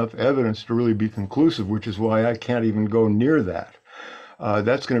to be enough evidence to really be conclusive, which is why I can't even go near that.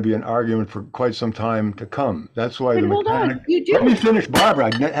 That's going to be an argument for quite some time to come. That's why But the hold mechanic. on, you do. Let me finish,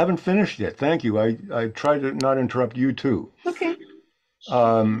 Barbara. Haven't finished yet. Thank you. I try to not interrupt you too. Okay.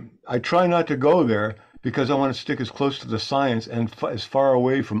 I try not to go there because I want to stick as close to the science and as far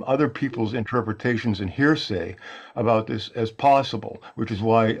away from other people's interpretations and hearsay about this as possible, which is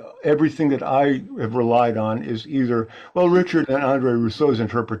why everything that I have relied on is either, well, Richard and Andre Rousseau's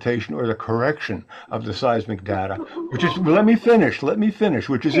interpretation or the correction of the seismic data, which is, let me finish,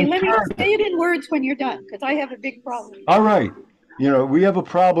 which is Okay, let me imperative. say it in words when you're done, because I have a big problem. All right. We have a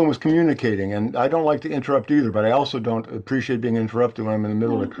problem with communicating, and I don't like to interrupt either, but I also don't appreciate being interrupted when I'm in the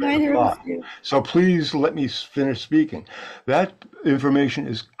middle of a train Neither of of us thought. do. So please let me finish speaking. That information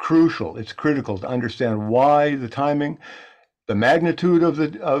is crucial. It's critical to understand why the timing, the magnitude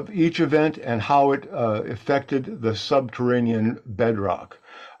of each event, and how it affected the subterranean bedrock.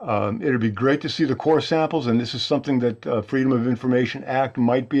 It'd be great to see the core samples, and this is something that Freedom of Information Act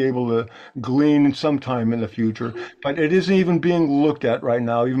might be able to glean sometime in the future, but it isn't even being looked at right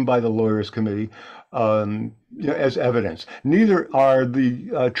now, even by the Lawyers Committee, as evidence. Neither are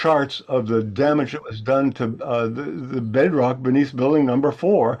the charts of the damage that was done to the bedrock beneath building number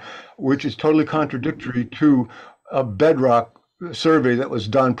 4, which is totally contradictory to a bedrock survey that was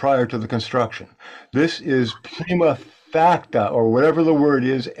done prior to the construction. This is prima facta, or whatever the word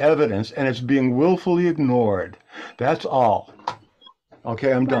is, evidence, and it's being willfully ignored. That's all.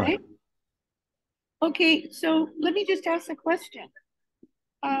 Okay, I'm done. Okay, so let me just ask a question.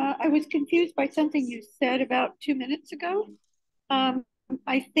 I was confused by something you said about 2 minutes ago.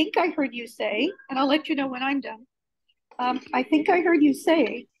 I think I heard you say, and I'll let you know when I'm done. I think I heard you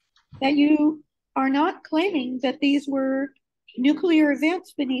say that you are not claiming that these were nuclear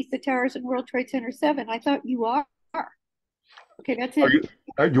events beneath the towers in World Trade Center 7. I thought you are. Okay, that's it.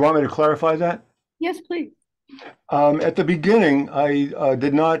 Do you want me to clarify that? Yes, please. At the beginning, I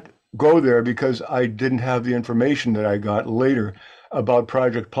did not go there because I didn't have the information that I got later about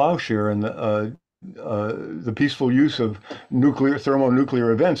Project Plowshare and the peaceful use of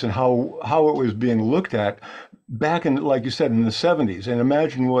thermonuclear events and how it was being looked at back in, like you said, in the 70s. And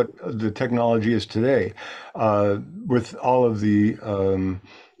imagine what the technology is today with all of the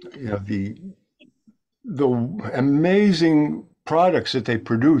amazing products that they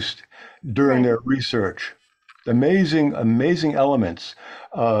produced during their research. Amazing elements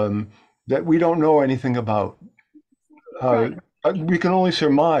that we don't know anything about. We can only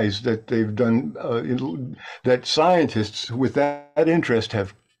surmise that they've done, that scientists with that interest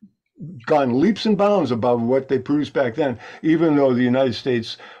have gone leaps and bounds above what they produced back then, even though the United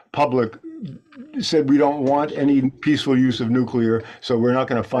States public said we don't want any peaceful use of nuclear, so we're not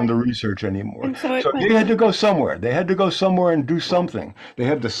going to fund the research anymore. So they had to go somewhere. They had to go somewhere and do something. They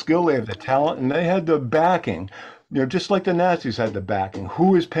have the skill, they have the talent, and they had the backing. Just like the Nazis had the backing.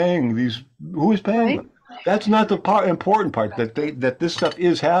 Who is paying these? Who is paying them? That's not the important part. That this stuff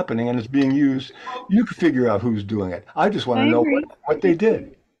is happening and it's being used. You can figure out who's doing it. I just want to know what they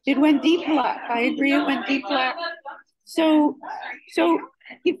did. It went deep black. I agree. It went deep black. So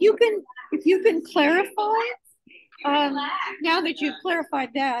if you can clarify, now that you've clarified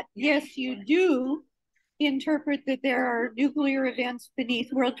that, yes, you do interpret that there are nuclear events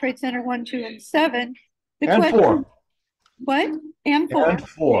beneath World Trade Center 1, 2, and 7. And 4. What? And 4. And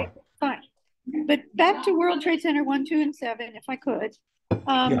 4. Okay, fine. But back to World Trade Center 1, 2, and 7, if I could.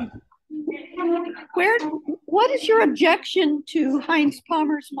 What is your objection to Heinz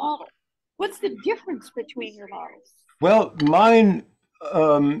Palmer's model? What's the difference between your models? Well, mine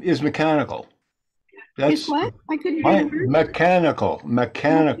is mechanical. Is That's what? I couldn't hear the word. mechanical.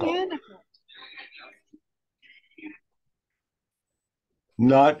 Mechanical.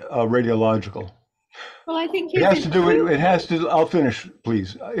 Not radiological. Well, I think It has to do with, it has to, I'll finish,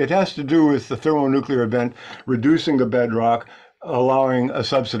 please. It has to do with the thermonuclear event reducing the bedrock, allowing a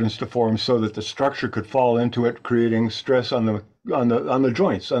subsidence to form so that the structure could fall into it, creating stress on the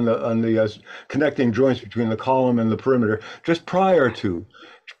joints, on the connecting joints between the column and the perimeter, just prior to,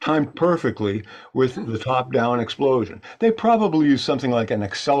 timed perfectly with the top-down explosion. They probably used something like an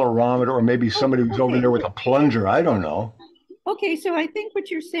accelerometer, or maybe somebody was over there with a plunger. I don't know. Okay, so I think what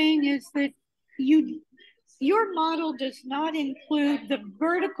you're saying is that your model does not include the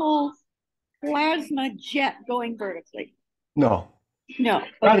vertical plasma jet going vertically. No. No.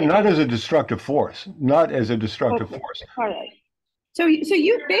 Okay. Not as a destructive force. Not as a destructive force. All right. So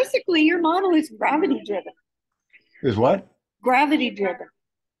you basically, your model is gravity driven. Is what? Gravity driven.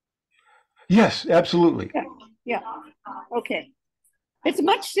 Yes, absolutely. Yeah. Okay. It's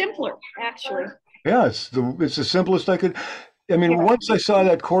much simpler, actually. Yeah, it's the simplest I could. I mean, once I saw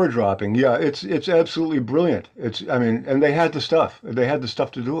that core dropping, yeah, it's absolutely brilliant. I mean, and they had the stuff. They had the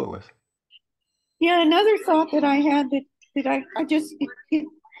stuff to do it with. Yeah, another thought that I had that I just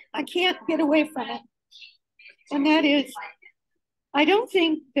I can't get away from it, and that is, I don't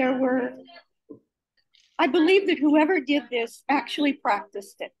think there were. I believe that whoever did this actually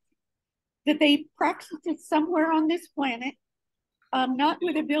practiced it. That they practiced it somewhere on this planet, not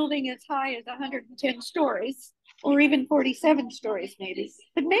with a building as high as 110 stories, or even 47 stories, maybe,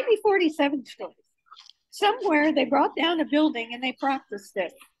 but maybe 47 stories. Somewhere they brought down a building and they practiced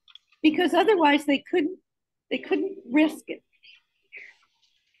it, because otherwise they couldn't risk it.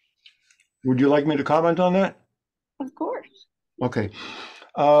 Would you like me to comment on that? Of course. Okay.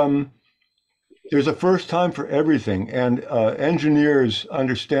 There's a first time for everything, and engineers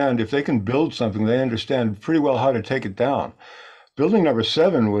understand if they can build something, they understand pretty well how to take it down. Building number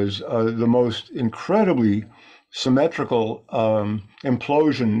 7 was the most incredibly symmetrical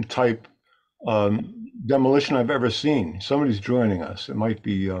implosion type demolition I've ever seen. Somebody's joining us. It might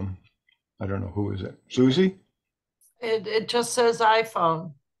be, I don't know, who is it? Susie? It just says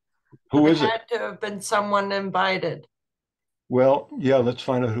iPhone. Who is it? It had to have been someone invited. Well, yeah, let's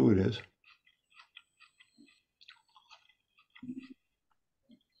find out who it is.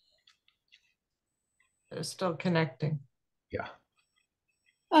 They're still connecting. Yeah.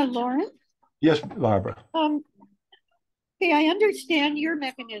 Lauren? Yes, Barbara. Okay, I understand your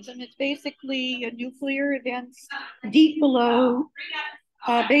mechanism. It's basically a nuclear events deep below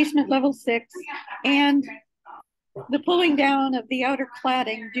basement level 6, and the pulling down of the outer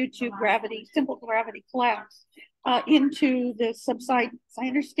cladding due to gravity, simple gravity collapse into the subsidence. I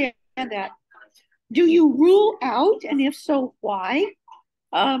understand that. Do you rule out, and if so, why,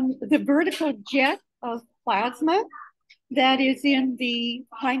 the vertical jet of plasma that is in the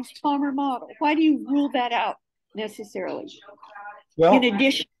Heinz-Palmer model? Why do you rule that out necessarily? Well, in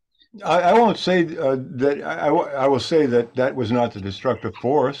addition, I won't say that. I will say that that was not the destructive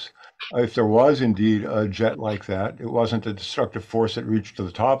force. If there was indeed a jet like that, it wasn't a destructive force that reached to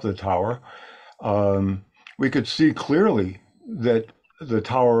the top of the tower. We could see clearly that the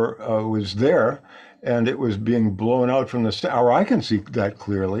tower was there, and it was being blown out from the tower. I can see that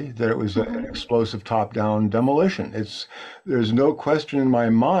clearly, that it was an explosive top-down demolition. There's no question in my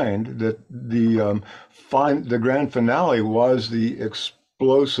mind that the grand finale was the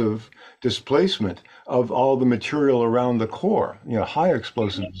explosive displacement of all the material around the core, high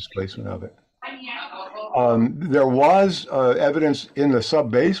explosive displacement of it. There was evidence in the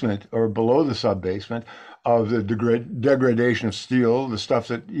sub-basement or below the sub-basement of the degradation of steel, the stuff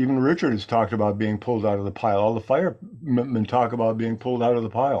that even Richard has talked about being pulled out of the pile. All the firemen talk about being pulled out of the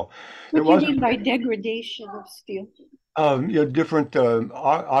pile. What do you mean by degradation of steel? Different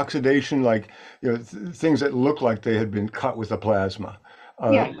oxidation, like things that look like they had been cut with a plasma.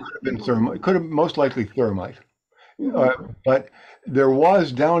 Could have been thermite. Could have most likely thermite. But there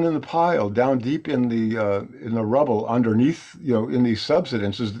was down in the pile, down deep in the rubble underneath, in these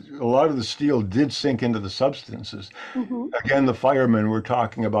substances, a lot of the steel did sink into the substances. Again, the firemen were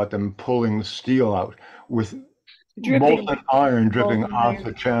talking about them pulling the steel out with molten iron dripping off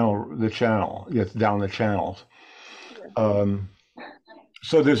the channel, yes, down the channels.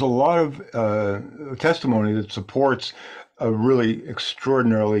 So there's a lot of testimony that supports a really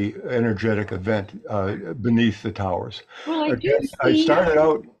extraordinarily energetic event beneath the towers. Well, I started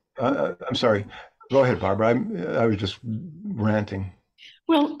out, I'm sorry, go ahead, Barbara. I was just ranting.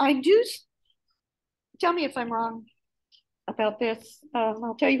 Well, tell me if I'm wrong about this.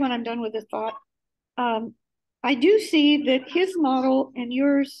 I'll tell you when I'm done with this thought. I do see that his model and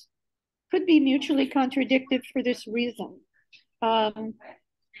yours could be mutually contradictive for this reason.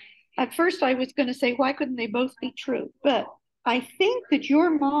 At first, I was going to say, why couldn't they both be true? But I think that your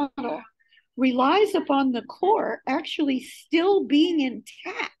model relies upon the core actually still being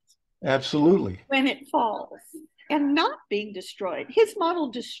intact. Absolutely. When it falls and not being destroyed. His model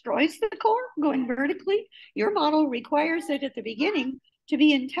destroys the core going vertically. Your model requires it at the beginning to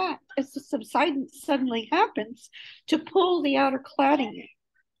be intact as the subsidence suddenly happens to pull the outer cladding in.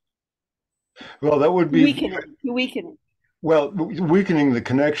 Well, that would be weakening. Well, weakening the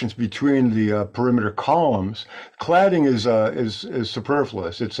connections between the perimeter columns. Cladding is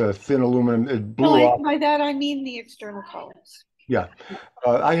superfluous. It's a thin aluminum. It blew off. By that I mean the external columns. Yeah,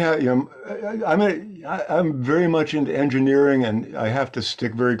 I have. I'm very much into engineering, and I have to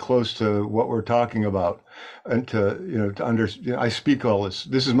stick very close to what we're talking about, and to understand. I speak all this.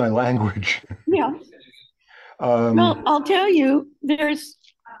 This is my language. Yeah. Well, I'll tell you,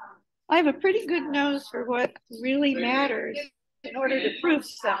 I have a pretty good nose for what really matters in order to prove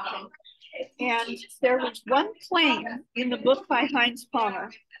something. And there was one claim in the book by Heinz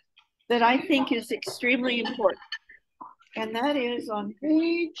Palmer that I think is extremely important. And that is on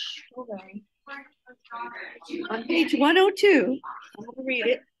page 102. I'm going to read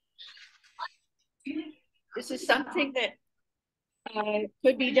it. This is something that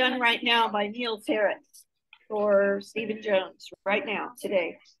could be done right now by Neil Ferret or Stephen Jones right now,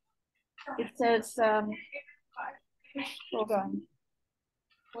 today. It says, hold on,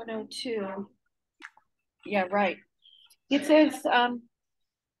 102. Yeah, right. It says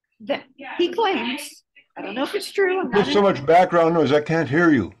that he claims, I don't know if it's true. There's so much background noise, I can't hear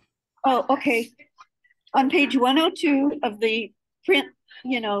you. Oh, okay. On page 102 of the print,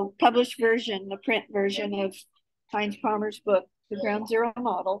 published version, the print version of Heinz Palmer's book, The Ground Zero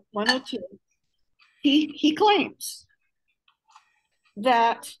Model, 102, he claims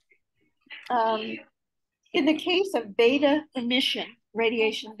that in the case of beta emission,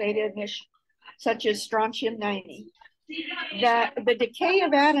 radiation beta emission, such as strontium-90, that the decay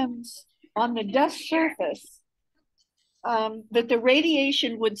of atoms on the dust surface, that the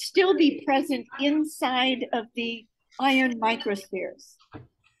radiation would still be present inside of the iron microspheres,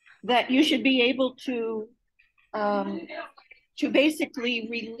 that you should be able to basically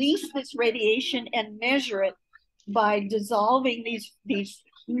release this radiation and measure it by dissolving these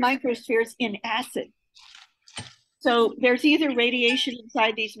microspheres in acid. So there's either radiation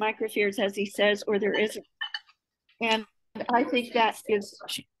inside these microspheres, as he says, or there isn't. And I think that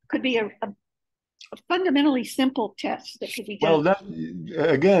could be a fundamentally simple test that could be done. Well,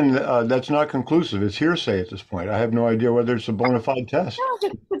 that's not conclusive. It's hearsay at this point. I have no idea whether it's a bona fide test. No,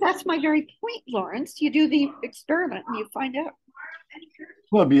 but that's my very point, Lawrence. You do the experiment and you find out.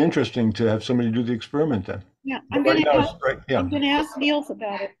 Well, it'd be interesting to have somebody do the experiment then. Yeah, I'm going to ask Niels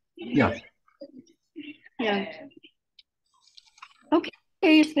about it. Yeah. Yeah. Okay,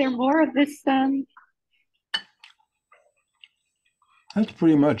 is there more of this? That's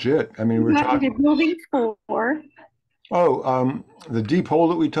pretty much it. I mean, we're talking building 4. Oh, the deep hole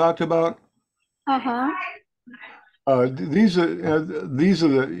that we talked about. Uh-huh. These are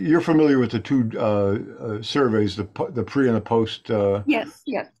the. You're familiar with the two surveys, the pre and the post. Yes.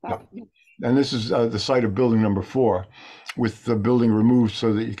 And this is the site of building number 4, with the building removed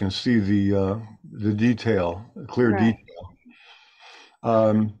so that you can see the detail, clear detail.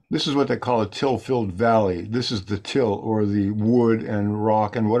 This is what they call a till-filled valley. This is the till, or the wood and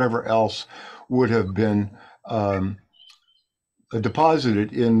rock and whatever else would have been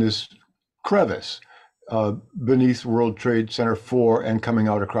deposited in this crevice beneath World Trade Center 4 and coming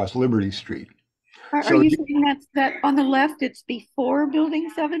out across Liberty Street. Are you saying that on the left it's before Building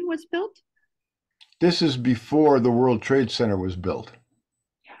 7 was built? This is before the World Trade Center was built.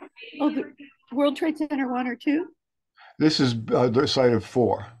 Oh, the World Trade Center 1 or 2? This is the site of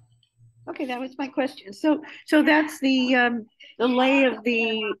 4. Okay, that was my question. So that's the lay of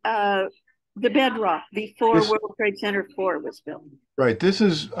the bedrock before World Trade Center 4 was built. Right. This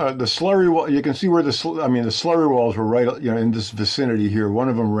is the slurry wall. You can see where the slurry walls were right, in this vicinity here. One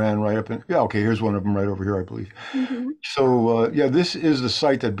of them ran right up in. Yeah. Okay. Here's one of them right over here, I believe. Mm-hmm. So this is the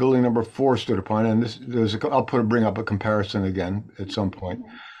site that building number 4 stood upon, and I'll bring up a comparison again at some point,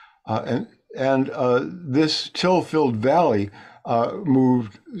 and this till-filled valley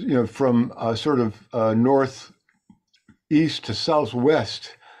moved, from sort of northeast to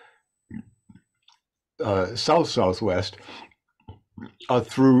southwest, southwest,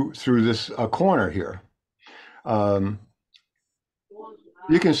 through this corner here.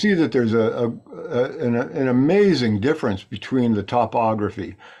 You can see that there's an amazing difference between the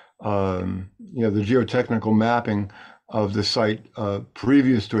topography, the geotechnical mapping of the site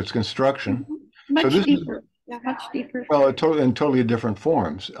previous to its construction. Much So this is, deeper. Yeah, much deeper. well, in totally different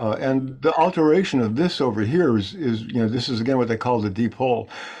forms. And the alteration of this over here is, you know, this is again what they call the deep hole.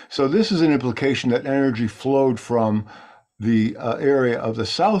 So this is an implication that energy flowed from the area of the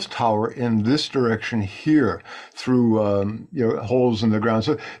South Tower in this direction here through, you know, holes in the ground.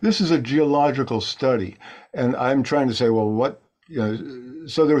 So this is a geological study. And I'm trying to say, well, what, you know,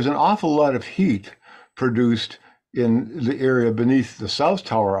 so there was an awful lot of heat produced in the area beneath the South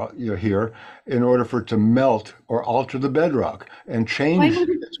Tower, you know, here, in order for it to melt or alter the bedrock and change.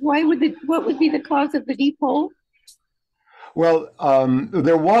 What would be the cause of the deep hole? Well,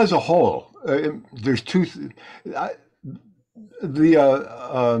 there was a hole. There's two.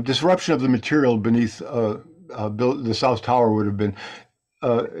 The disruption of the material beneath the South Tower would have been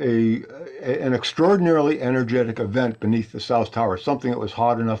an extraordinarily energetic event beneath the South Tower, something that was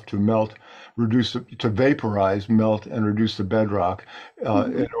hot enough to melt, to vaporize, melt, and reduce the bedrock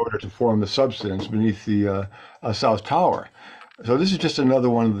in order to form the substance beneath the South Tower. So this is just another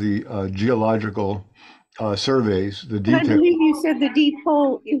one of the geological surveys. The detail. I believe you said the deep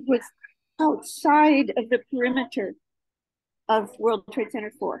hole was outside of the perimeter of World Trade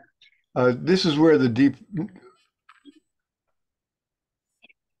Center 4. This is where the deep.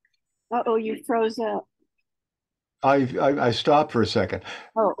 Uh-oh, you froze up. I stopped for a second.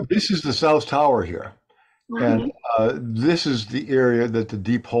 Oh. This is the South Tower here. And this is the area that the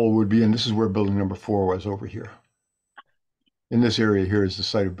deep hole would be in. This is where building number 4 was over here. In this area here is the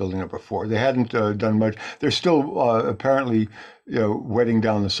site of building number 4. They hadn't done much. They're still apparently, you know, wetting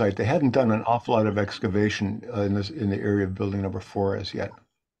down the site. They hadn't done an awful lot of excavation in the area of building number 4 as yet.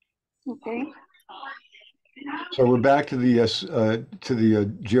 Okay. So we're back to the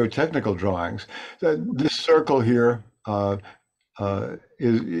geotechnical drawings. This circle here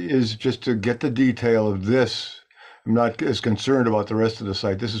is just to get the detail of this. I'm not as concerned about the rest of the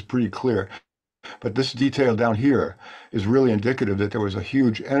site. This is pretty clear. But this detail down here is really indicative that there was a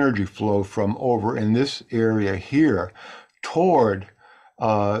huge energy flow from over in this area here toward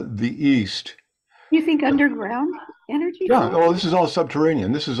the east. You think underground energy? Yeah. Well, this is all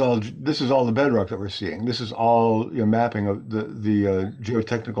subterranean. This is all the bedrock that we're seeing. This is all, you know, mapping of the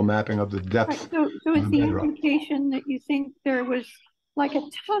geotechnical mapping of the depth. Right. So is the implication that you think there was like a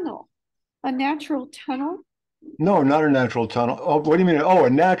tunnel, a natural tunnel? No, not a natural tunnel. Oh, what do you mean? Oh, a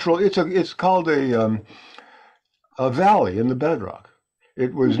natural. It's called a valley in the bedrock.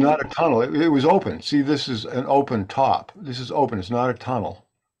 It was not a tunnel. It was open. See, this is an open top. This is open. It's not a tunnel.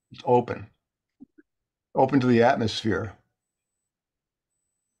 It's open. Open to the atmosphere.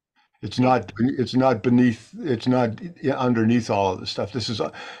 It's not beneath. It's not underneath all of this stuff. This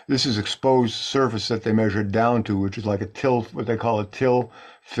is exposed surface that they measured down to, which is like a till, what they call a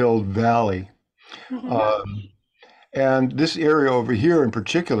till-filled valley. And this area over here in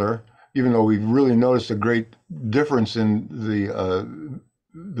particular, even though we've really noticed a great difference in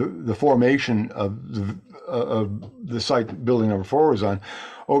the formation of the site that building number 4 was on,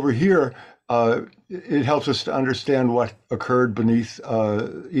 over here, it helps us to understand what occurred beneath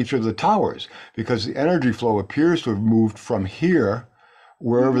each of the towers, because the energy flow appears to have moved from here,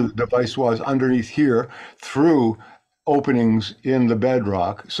 wherever the device was, underneath here, through openings in the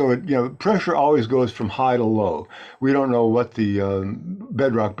bedrock. So it, you know, pressure always goes from high to low. We don't know what the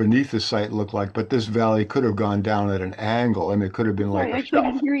bedrock beneath the site looked like, but this valley could have gone down at an angle. I mean, it could have been like I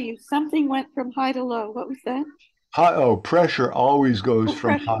couldn't hear you. Something went from high to low. What was that? Pressure always goes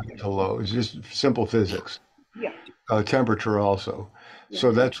from high to low. It's just simple physics. Yeah. Temperature also. Yeah.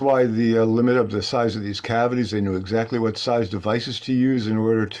 So that's why the limit of the size of these cavities, they knew exactly what size devices to use in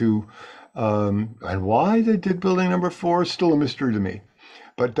order to and why they did building number 4 is still a mystery to me,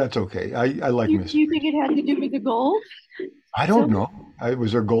 but that's okay. I like mystery. Do you think it had to do with the gold? I don't know.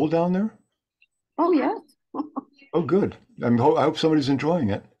 Was there gold down there? Oh, yeah. Oh, good. I hope somebody's enjoying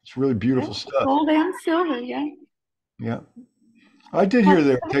it. It's really beautiful stuff. Gold and silver, yeah. Yeah. I did hear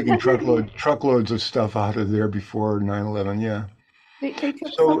they were taking truckloads of stuff out of there before 9/11, yeah.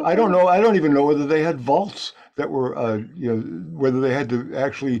 So I don't know. I don't even know whether they had vaults that were, you know, whether they had to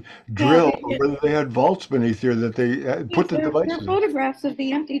actually drill, or whether they had vaults beneath here that they put the devices. There are photographs of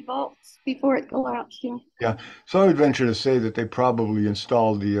the empty vaults before it collapsed. Yeah. Yeah. So I would venture to say that they probably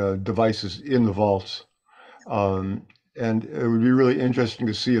installed the devices in the vaults, and it would be really interesting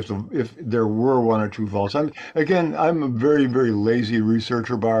to see if there were 1 or 2 vaults. I'm a very, very lazy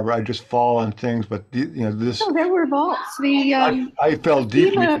researcher, Barbara. I just fall on things, but you know this. No, there were vaults. I fell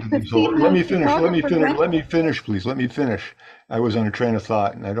deeply into this. Let me finish. Please. Let me finish. I was on a train of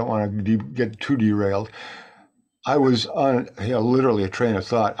thought, and I don't want to get too derailed. I was on literally a train of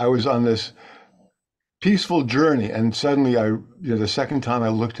thought. I was on this peaceful journey. And suddenly the second time I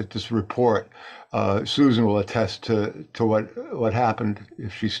looked at this report, Susan will attest to what happened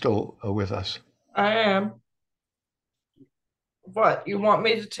if she's still with us. I am. What, you want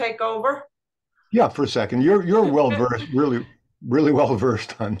me to take over? Yeah, for a second. You're well versed, really, really well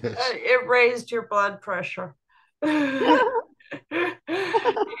versed on this. It raised your blood pressure. Yeah.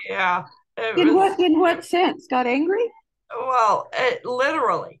 In what sense? Got angry? Well,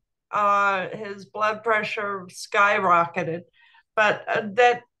 literally, his blood pressure skyrocketed. But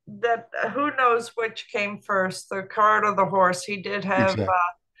that who knows which came first, the cart or the horse? He did have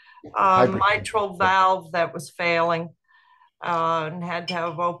Exactly. mitral valve that was failing, and had to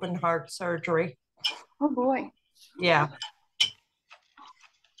have open heart surgery. Oh boy. Yeah.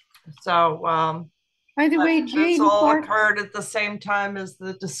 So by the way, Jane this all occurred at the same time as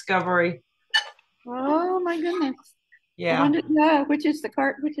the discovery. Oh my goodness. Yeah. Yeah, which is the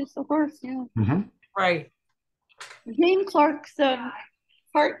cart, which is the horse, yeah. Mm-hmm. Right. Jane Clark's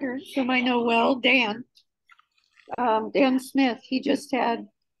partner, whom I know well, Dan Smith, he just had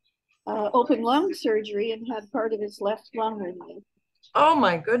open lung surgery and had part of his left lung removed. Oh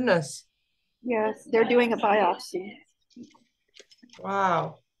my goodness. Yes, they're doing a biopsy.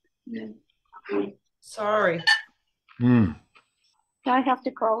 Wow. Yeah. Sorry. I have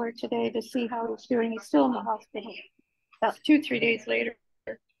to call her today to see how he's doing. He's still in the hospital. About 2-3 days later.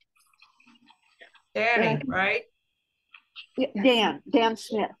 Danny, right? Yeah, Dan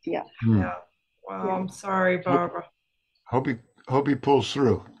Smith, yeah. Yeah. Wow, yeah. I'm sorry, Barbara. Hope he pulls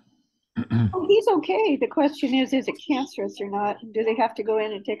through. Oh, he's okay. The question is it cancerous or not? Do they have to go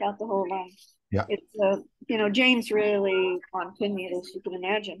in and take out the whole lung? Yeah. It's Jane's really on pin needles, you can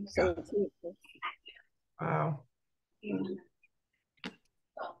imagine. So yeah. Wow. Yeah.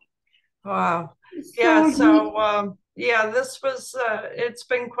 Wow. Yeah, so this was it's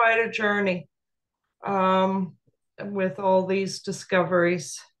been quite a journey with all these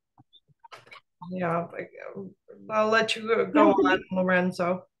discoveries. Yeah, I'll let you go on,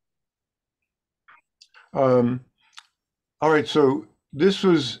 Lorenzo. All right, so this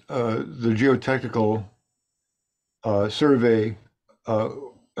was the geotechnical survey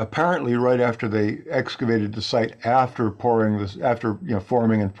apparently right after they excavated the site after forming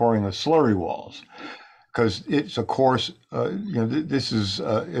and pouring the slurry walls, because it's a course, this is,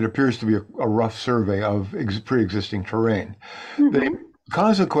 it appears to be a rough survey of pre-existing terrain. Mm-hmm. They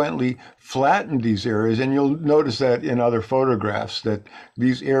consequently flattened these areas, and you'll notice that in other photographs that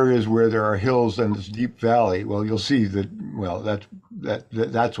these areas where there are hills and this deep valley, well, you'll see that, well,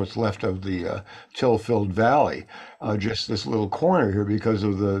 that's what's left of the till-filled valley, just this little corner here because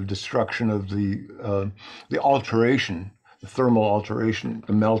of the destruction of the alteration, the thermal alteration,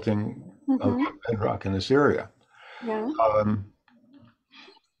 the melting of bedrock in this area. Yeah.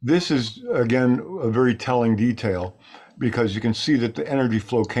 This is, again, a very telling detail, because you can see that the energy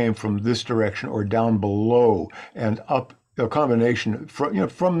flow came from this direction or down below and up, a combination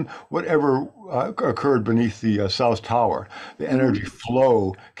from whatever occurred beneath the South Tower. The energy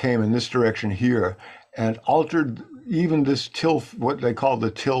flow came in this direction here and altered even this what they call the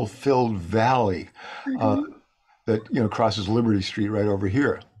till-filled valley that crosses Liberty Street right over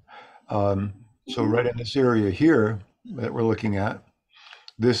here. So right in this area here that we're looking at,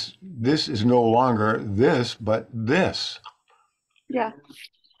 this is no longer this, but this. Yeah.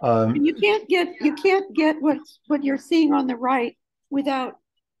 You can't get what you're seeing on the right without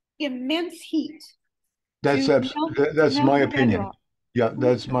immense heat. That's my opinion. Yeah,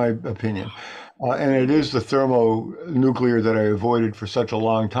 that's my opinion. And it is the thermonuclear that I avoided for such a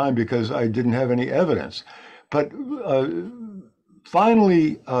long time because I didn't have any evidence. But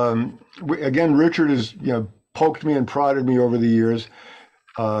finally, again, Richard has poked me and prodded me over the years.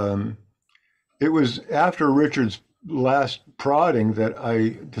 It was after Richard's last prodding that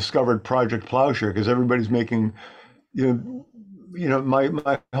I discovered Project Plowshare, because everybody's making,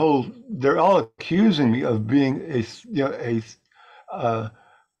 my whole, they're all accusing me of being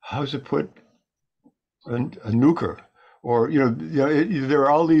how's it put, a nuker, or there are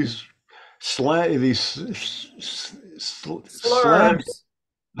all these slurs.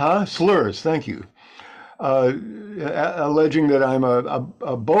 Slurs. Thank you. Alleging that I'm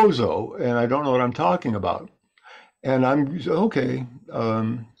a bozo and I don't know what I'm talking about. And I'm okay.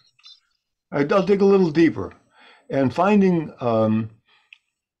 I'll dig a little deeper, and finding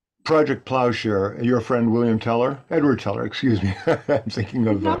Project Plowshare. Your friend Edward Teller, excuse me. I'm thinking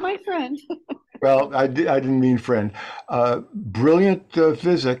of not my friend. Well, I didn't mean friend. Brilliant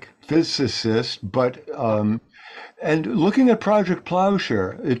physicist, but and looking at Project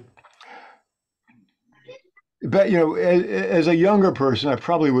Plowshare, But as a younger person, I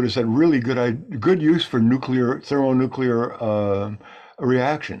probably would have said really good use for thermonuclear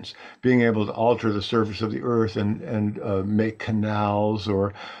reactions, being able to alter the surface of the Earth and make canals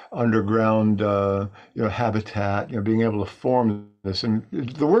or underground habitat. Being able to form this, and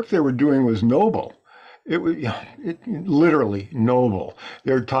the work they were doing was noble. It was literally noble.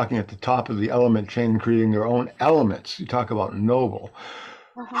 They're talking at the top of the element chain, creating their own elements. You talk about noble.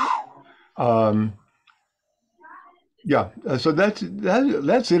 Um, Yeah, so that's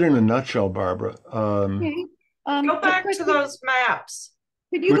it in a nutshell, Barbara. Okay. Go back to those maps.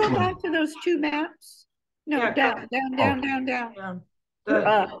 Could you Which go one? back to those two maps? No, Yeah, down, down, down, Oh. down, down.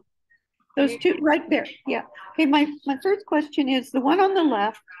 Yeah. Those two right there. Yeah. Okay, my first question is the one on the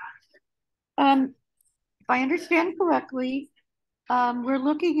left. If I understand correctly, we're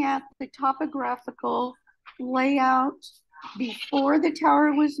looking at the topographical layout before the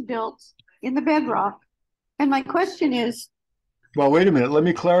tower was built in the bedrock. And my question is, Well, wait a minute. Let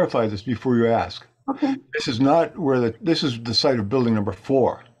me clarify this before you ask. okay, This is not this is the site of building number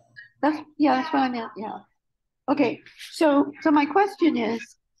 4. that's what I meant. Yeah. Okay. So my question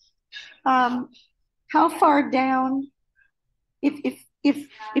is, how far down,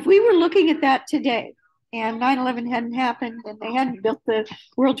 if we were looking at that today and 9/11 hadn't happened and they hadn't built the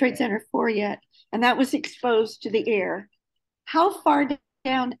World Trade Center 4 yet, and that was exposed to the air, how far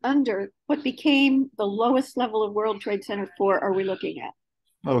down under what became the lowest level of World Trade Center 4 are we looking at?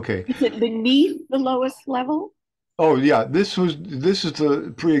 Okay. Is it beneath the lowest level? Oh, yeah. This is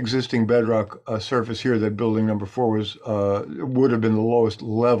the pre-existing bedrock surface here that building number 4 was would have been the lowest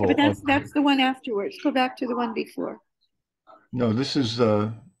level. But that's the one afterwards. Go back to the one before. No, this is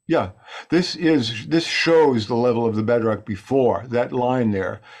yeah. This shows the level of the bedrock before. That line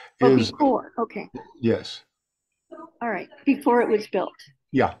there is before. Okay. yes. All right. Before it was built.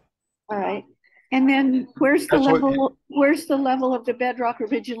 Yeah. All right. And then where's the That's level? Where's the level of the bedrock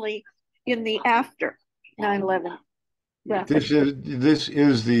originally in the after 9/11? This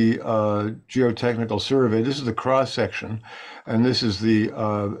is the geotechnical survey. This is the cross section, and this is the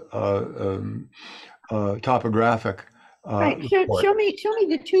topographic. Right. Show me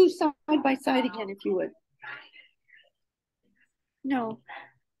the two side by side again, if you would. No,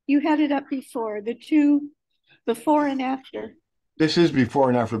 you had it up before. The two before and after. This is before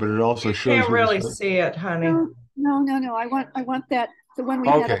and after, but it also shows. Can't really see it, honey. No. I want that, the one we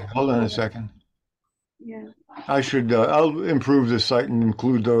had. Okay, hold on a second. Yeah. I should. I'll improve this site and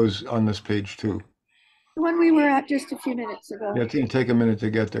include those on this page too. The one we were at just a few minutes ago. Yeah, it's going to take a minute to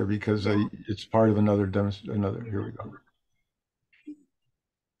get there because it's part of another another. Here we go.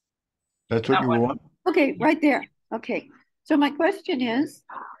 That's what you want? Okay, right there. Okay. So my question is,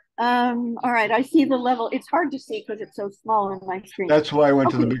 all right, I see the level. It's hard to see because it's so small on my screen. That's why I went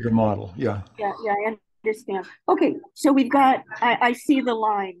to the bigger model. Yeah. Yeah, I understand. Okay, so we've got, I see the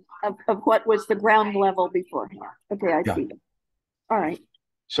line of what was the ground level beforehand. Okay, I see them. All right.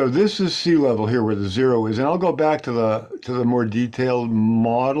 So this is sea level here where the 0 is, and I'll go back to the more detailed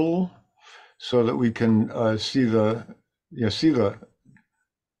model so that we can see the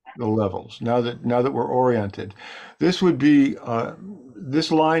levels now that we're oriented. This would be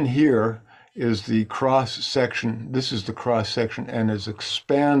this line here is the cross section. This is the cross section and is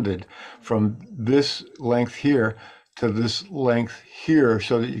expanded from this length here to this length here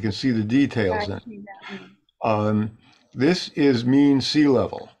so that you can see the details in it. This is mean sea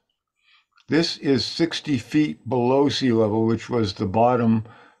level. This is 60 feet below sea level, which was the bottom,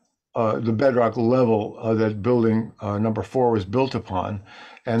 the bedrock level that building number 4 was built upon.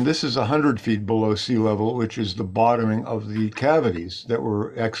 And this is 100 feet below sea level, which is the bottoming of the cavities that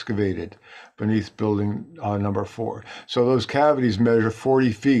were excavated beneath building number 4. So those cavities measure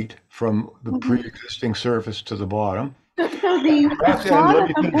 40 feet from the pre-existing surface to the bottom. Let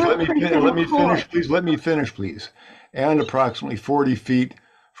me finish, please. And approximately 40 feet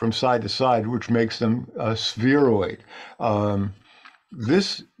from side to side, which makes them spheroid.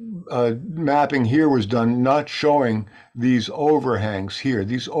 This mapping here was done not showing these overhangs here.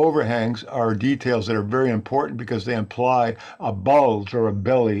 These overhangs are details that are very important because they imply a bulge or a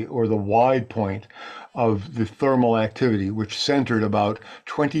belly or the wide point of the thermal activity, which centered about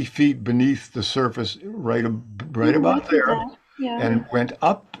 20 feet beneath the surface, right about there, and went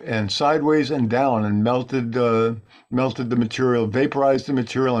up and sideways and down and melted the material, vaporized the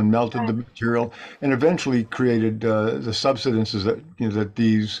material, and melted the material, and eventually created the subsidences that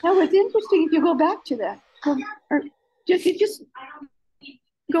these. Now, it's interesting if you go back to that, or just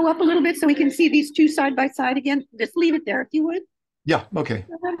go up a little bit so we can see these two side by side again. Just leave it there if you would. Yeah. Okay.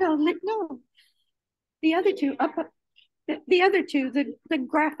 No. The other two up. The other two, the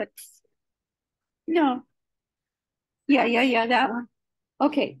graphics. No. Yeah, that one.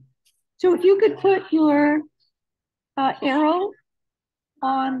 Okay. So if you could put your arrow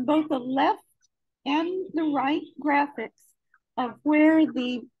on both the left and the right graphics of where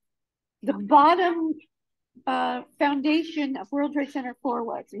the bottom foundation of World Trade Center 4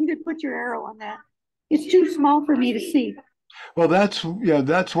 was. You could put your arrow on that. It's too small for me to see. Well,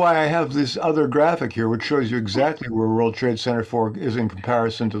 that's why I have this other graphic here, which shows you exactly where World Trade Center 4 is in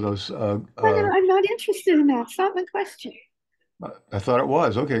comparison to those. I'm not interested in that. It's not my question. I thought it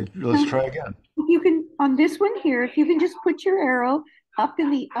was. Okay, let's try again. If you can, on this one here, if you can just put your arrow up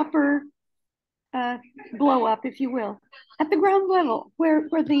in the upper blow up, if you will, at the ground level, where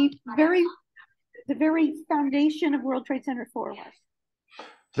the very foundation of World Trade Center 4 was.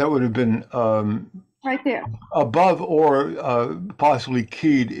 That would have been right there. Above or possibly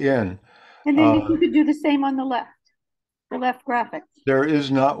keyed in. And then if you could do the same on the left graphic. There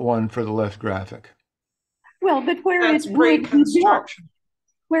is not one for the left graphic. Well, but where it would be built.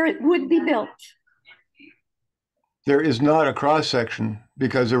 Where it would be built. There is not a cross section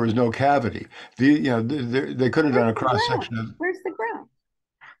because there was no cavity. They could have done a cross section. Where's the ground?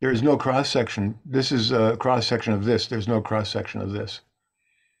 There is no cross section. This is a cross section of this. There's no cross section of this.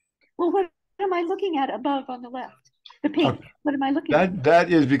 Well, what am I looking at above on the left? The pink. What am I looking at?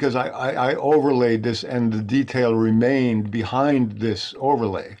 That is because I overlaid this and the detail remained behind this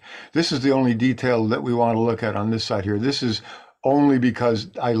overlay. This is the only detail that we want to look at on this side here. This is only because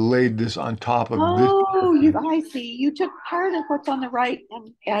I laid this on top of this. Oh, I see. You took part of what's on the right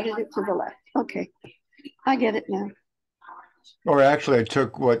and added it to the left. Okay, I get it now. Or actually, I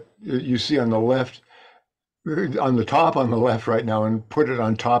took what you see on the left, on the top on the left right now, and put it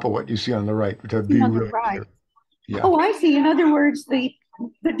on top of what you see on the right to be on the really right. clear. Yeah. Oh, I see. In other words, the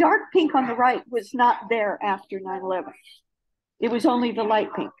dark pink on the right was not there after 9/11. It was only the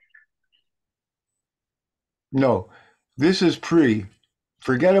light pink. No, this is pre.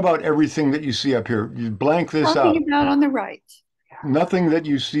 Forget about everything that you see up here. You blank this out. Talking about on the right. Nothing that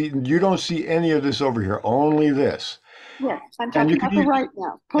you see. You don't see any of this over here. Only this. Yes, I'm talking about the right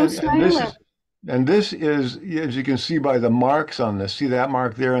now. Post 9/11. And this is, as you can see by the marks on this, see that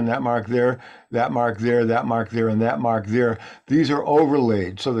mark there and that mark there, that mark there, that mark there, and that mark there. These are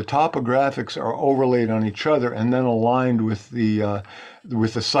overlaid. So the topographics are overlaid on each other and then aligned with the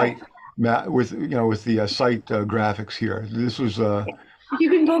site with the site graphics here. This was You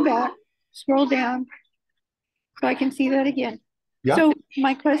can go back, scroll down, so I can see that again. Yeah. So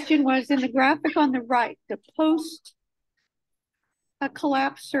my question was, in the graphic on the right, the post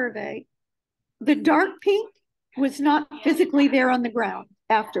collapse survey, the dark pink was not physically there on the ground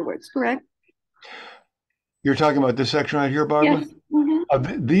afterwards, correct? You're talking about this section right here, Barbara? Yes.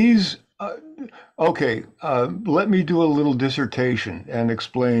 Mm-hmm. These, okay, let me do a little dissertation and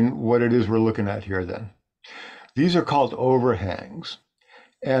explain what it is we're looking at here then. These are called overhangs,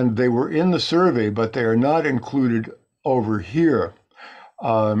 and they were in the survey, but they are not included over here.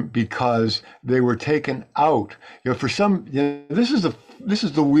 Because they were taken out. For some, this is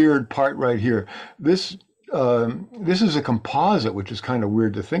the weird part right here. This is a composite, which is kind of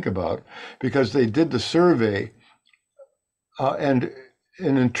weird to think about, because they did the survey and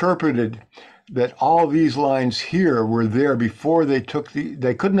interpreted that all these lines here were there before they took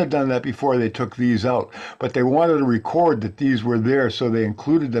they couldn't have done that before they took these out, but they wanted to record that these were there, so they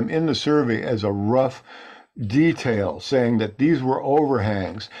included them in the survey as a rough detail saying that these were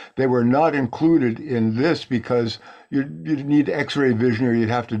overhangs. They were not included in this because you'd need x-ray vision, or you'd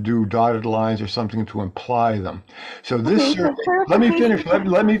have to do dotted lines or something to imply them. So this let me finish. I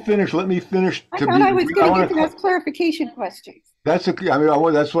thought I was going to get to those clarification questions. That's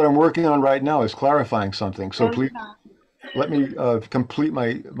that's what I'm working on right now, is clarifying something. So please let me complete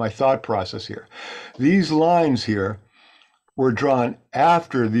my thought process here. These lines here were drawn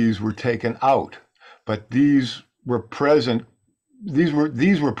after these were taken out. But these were present. These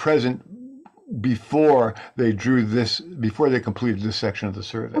were present before they drew this. Before they completed this section of the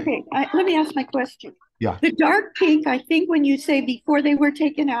survey. Okay, let me ask my question. Yeah. The dark pink. I think when you say before they were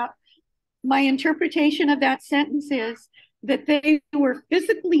taken out, my interpretation of that sentence is that they were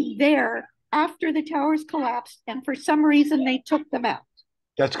physically there after the towers collapsed, and for some reason they took them out.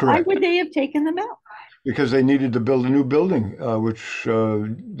 That's correct. Why would they have taken them out? Because they needed to build a new building, which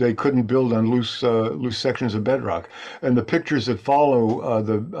they couldn't build on loose sections of bedrock. And the pictures that follow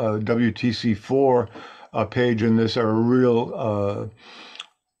the WTC4 page in this are a real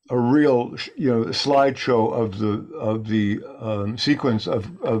slideshow of the sequence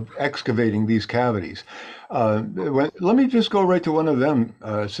of excavating these cavities. Let me just go right to one of them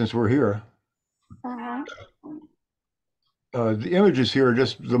since we're here. Uh-huh. the images here are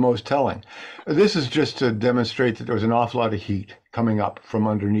just the most telling. This is just to demonstrate that there was an awful lot of heat coming up from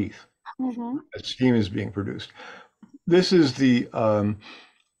underneath. Mhm. Steam is being produced. This is the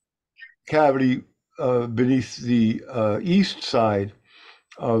cavity beneath the east side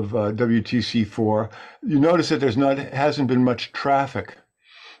of WTC4. You notice that hasn't been much traffic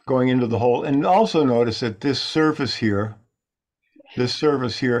going into the hole, and also notice that this surface here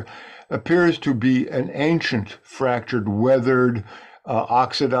appears to be an ancient, fractured, weathered,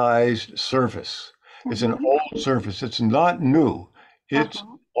 oxidized surface. It's an old surface. It's not new. It's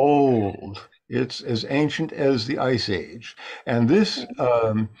old. It's as ancient as the Ice Age. And this,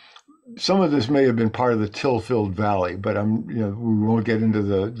 some of this may have been part of the till-filled valley, but we won't get into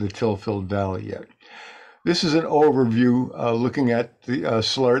the till-filled valley yet. This is an overview looking at the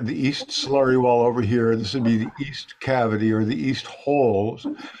east slurry wall over here. This would be the east cavity or the east holes.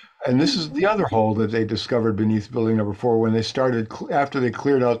 And this is the other hole that they discovered beneath building number 4 when they started, after they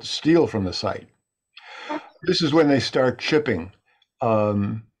cleared out the steel from the site. This is when they start chipping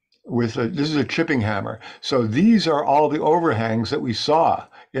this is a chipping hammer. So these are all the overhangs that we saw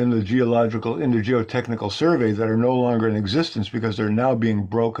in the geotechnical survey that are no longer in existence because they're now being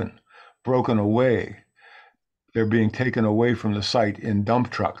broken away. They're being taken away from the site in dump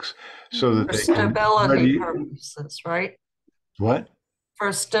trucks so that for they stability purposes, right? What?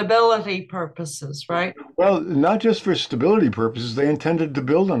 For stability purposes, right? Well, not just for stability purposes. They intended to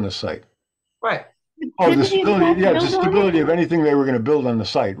build on the site. Right. Oh, the stability, the stability of anything they were going to build on the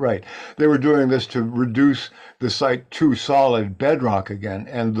site, right. They were doing this to reduce the site to solid bedrock again,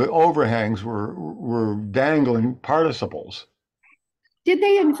 and the overhangs were dangling participles. Did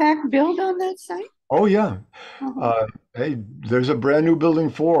they in fact build on that site? Oh, yeah. Hey, there's a brand new building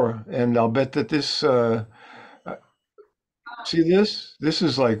 4, and I'll bet that this, see this? This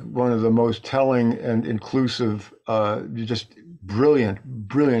is like one of the most telling and inclusive, just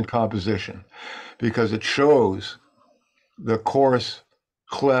brilliant composition, because it shows the coarse,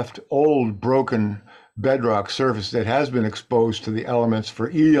 cleft, old, broken bedrock surface that has been exposed to the elements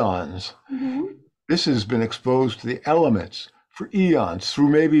for eons. This has been exposed to the elements for eons, through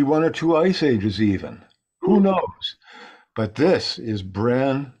maybe 1 or 2 ice ages even. Who knows? But this is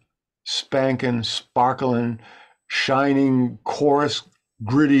brand spanking, sparkling, shining, coarse,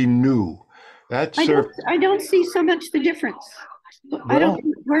 gritty new. That surface. I don't see so much the difference. Well,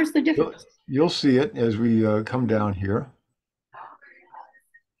 where's the difference? You'll see it as we come down here.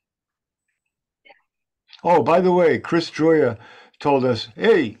 Oh, by the way, Chris Joya told us,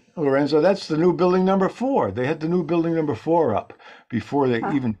 hey, Lorenzo, that's the new building number 4. They had the new building number 4 up before they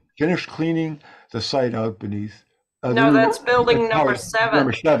even finished cleaning the site out beneath. No, that's building number 7.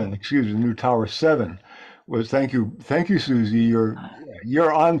 Number 7, excuse me, the new Tower 7. Thank you, Susie.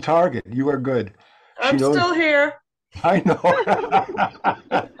 You're on target. You are good. I'm still here. I know.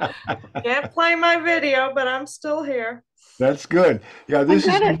 Can't play my video, but I'm still here. That's good. Yeah,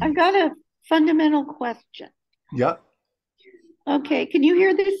 I've got a fundamental question. Yep. Okay, can you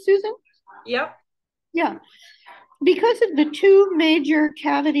hear this, Susan? Yep. Yeah. Because of the 2 major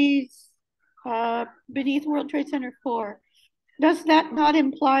cavities beneath World Trade Center 4, does that not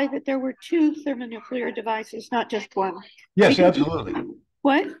imply that there were 2 thermonuclear devices, not just 1? Yes, absolutely.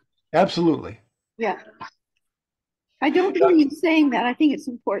 What? Absolutely. Yeah. I don't hear you saying that. I think it's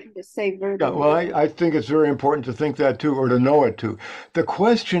important to say verbally. Yeah, well, I think it's very important to think that too, or to know it too. The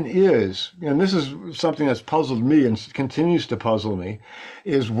question is, and this is something that's puzzled me and continues to puzzle me,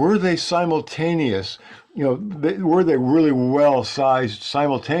 is were they simultaneous? Were they really well-sized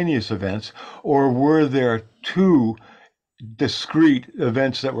simultaneous events, or were there 2 discrete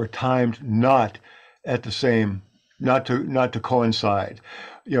events that were timed not at the same, not to coincide?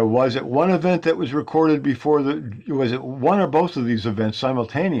 Was it one event that was recorded before was it one or both of these events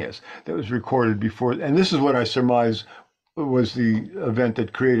simultaneous that was recorded before? And this is what I surmise was the event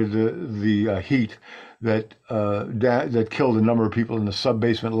that created the heat that killed a number of people in the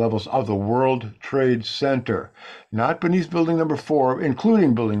sub-basement levels of the World Trade Center, not beneath building number 4,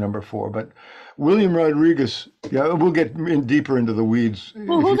 including building number 4, but William Rodriguez. Yeah, we'll get deeper into the weeds.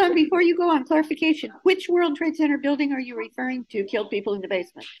 Well, hold on, before you go on, clarification. Which World Trade Center building are you referring to killed people in the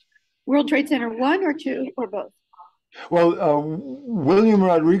basement? World Trade Center 1 or 2 or both? Well, William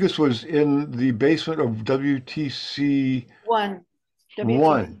Rodriguez was in the basement of WTC 1.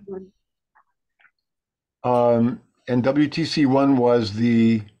 And WTC 1 was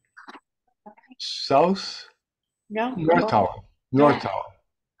the North Tower.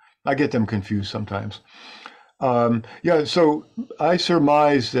 I get them confused sometimes. Yeah, so I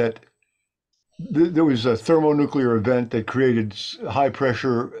surmise that there was a thermonuclear event that created high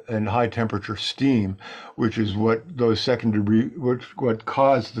pressure and high temperature steam, which is what those second degree, what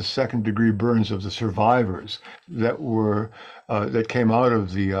caused the second degree burns of the survivors that came out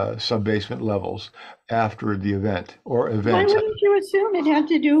of the subbasement levels after the event or Why events. wouldn't you assume it had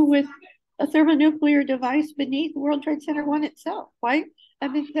to do with a thermonuclear device beneath World Trade Center 1 itself? Why? I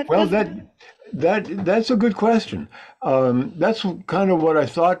mean, Well, that's a good question. That's kind of what I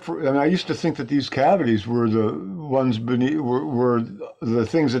thought. I used to think that these cavities were the ones beneath, were the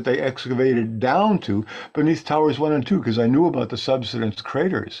things that they excavated down to beneath towers 1 and 2, because I knew about the subsidence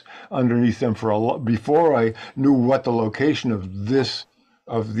craters underneath them for a lot before I knew what the location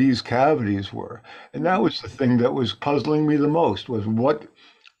of these cavities were, and that was the thing that was puzzling me the most. Was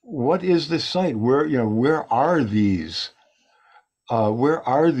what is this site? Where are these? Where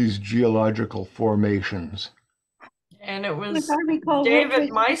are these geological formations? And it if was I recall, World David Trade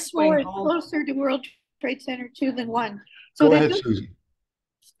Center 4 is Meiswinkle. closer to World Trade Center 2 than 1. So Go ahead, Susie.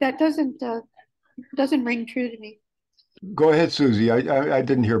 that doesn't ring true to me. Go ahead, Susie. I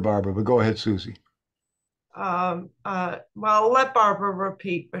didn't hear Barbara, but go ahead, Susie. Well, let Barbara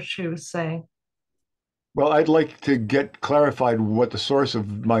repeat what she was saying. Well, I'd like to get clarified what the source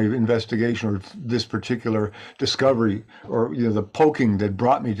of my investigation or this particular discovery, or the poking that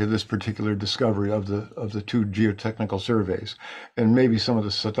brought me to this particular discovery of the two geotechnical surveys, and maybe some of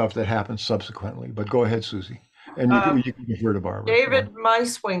the stuff that happened subsequently. But go ahead, Susie, and you can refer to Barbara. David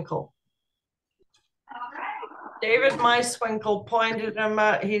Meiswinkle. David Meiswinkle pointed him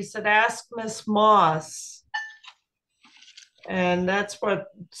out. He said, "Ask Miss Moss." And that's what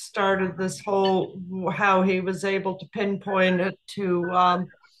started this whole, how he was able to pinpoint it to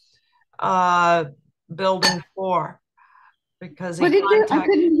building 4, because I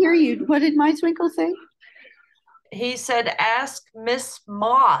couldn't hear you. What did Meiswinkle say? He said, "Ask Miss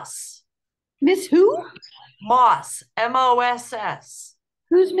Moss." Miss who? Moss, Moss.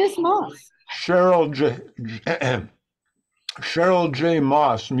 Who's Miss Moss? Cheryl J.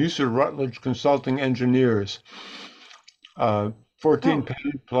 Moss, Muser Rutledge Consulting Engineers. 14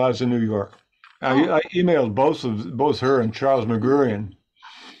 Penn Plaza, New York. I emailed both her and Charles McGurian,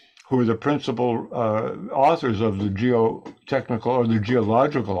 who are the principal authors of the geotechnical or the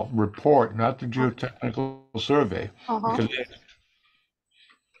geological report, not the geotechnical survey. Because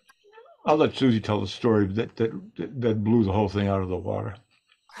I'll let Susie tell the story that blew the whole thing out of the water.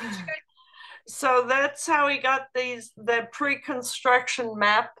 So that's how he got the pre-construction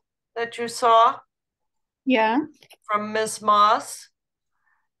map that you saw. Yeah. From Miss Moss.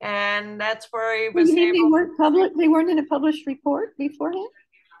 And that's where he was able... They weren't in a published report beforehand?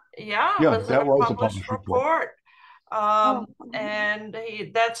 Yeah, that was a published report. And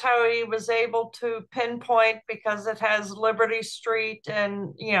that's how he was able to pinpoint, because it has Liberty Street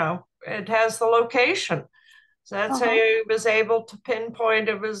and, it has the location. So that's how he was able to pinpoint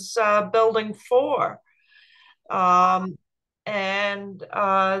it was building 4. And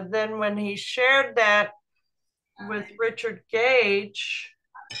then when he shared that with Richard Gage,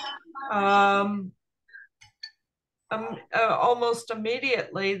 almost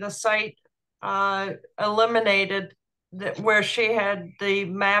immediately the site eliminated where she had the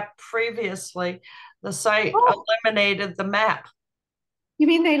map previously. The site eliminated the map. You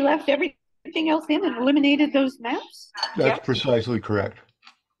mean they left everything else in and eliminated those maps? That's precisely correct.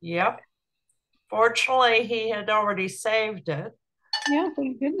 Yep. Fortunately, he had already saved it. Yeah,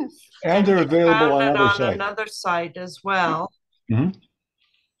 thank goodness. And they're available on another site as well. Mm-hmm.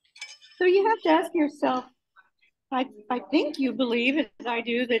 So you have to ask yourself, I think you believe, as I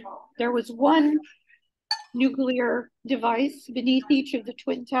do, that there was one nuclear device beneath each of the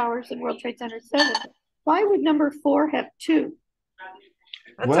Twin Towers in World Trade Center 7. Why would number 4 have 2?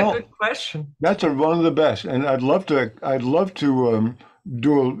 That's a good question. That's one of the best, and I'd love to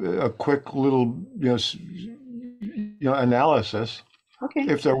do a quick little analysis. Okay.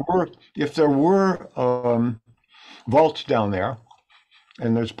 If there were vaults down there,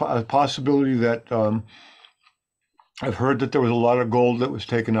 and there's a possibility that I've heard that there was a lot of gold that was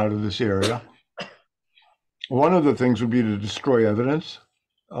taken out of this area. One of the things would be to destroy evidence.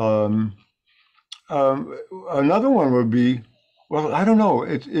 Another one would be, well, I don't know.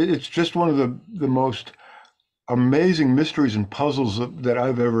 It's just one of the most amazing mysteries and puzzles that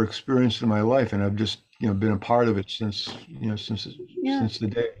I've ever experienced in my life, and I've just been a part of it since the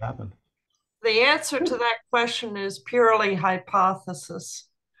day it happened. The answer to that question is purely hypothesis.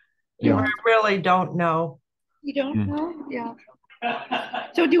 You really don't know. You don't know? Yeah.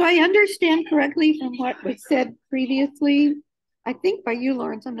 So do I understand correctly from what was said previously? I think by you,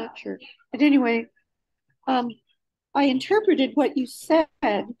 Lawrence, I'm not sure. But anyway, I interpreted what you said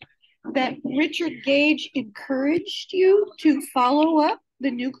that Richard Gage encouraged you to follow up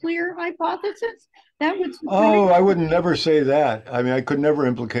the nuclear hypothesis? That was Oh, I would never say that. I mean, I could never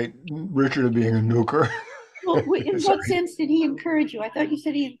implicate Richard of being a nuker. well, in what Sorry. sense did he encourage you? I thought you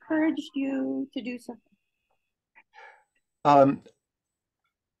said he encouraged you to do something.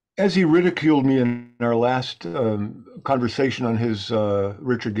 As he ridiculed me in our last conversation on his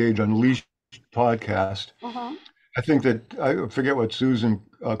Richard Gage Unleashed podcast, Uh-huh. I think that I forget what Susan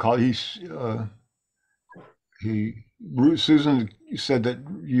called. Susan said that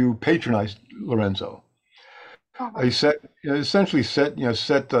you patronized Lorenzo. Uh-huh. He said essentially set my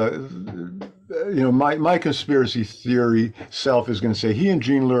conspiracy theory self is going to say he and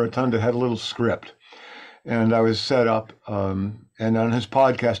Gene Lurotunda had a little script, and I was set up. And on his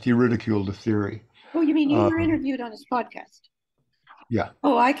podcast, he ridiculed the theory. Oh, you mean you were interviewed on his podcast? Yeah.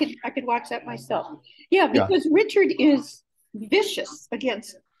 Oh, I could watch that myself. Yeah, because Richard is vicious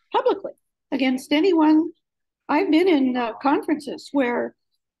publicly against anyone. I've been in conferences where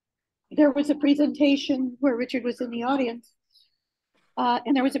there was a presentation where Richard was in the audience,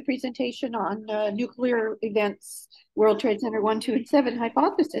 and there was a presentation on nuclear events, World Trade Center 1, 2, and 7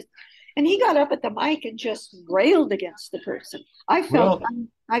 hypothesis. And he got up at the mic and just railed against the person. I felt,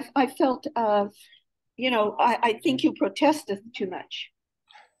 I think you protested too much.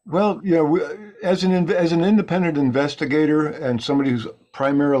 Well, as an independent investigator and somebody who's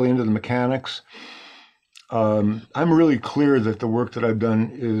primarily into the mechanics, I'm really clear that the work that I've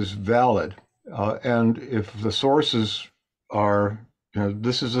done is valid. And if the sources are,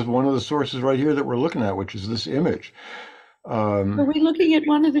 this is one of the sources right here that we're looking at, which is this image. Are we looking at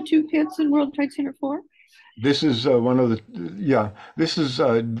one of the 2 pits in World Trade Center 4? This is this is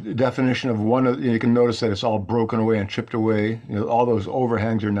a definition of one of, you can notice that it's all broken away and chipped away. All those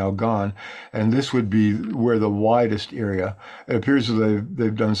overhangs are now gone. And this would be where the widest area. It appears that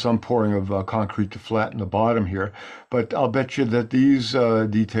they've done some pouring of concrete to flatten the bottom here. But I'll bet you that these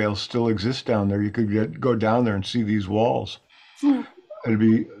details still exist down there. You could go down there and see these walls. Hmm. I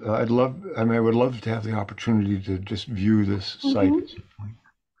would love to have the opportunity to just view this site.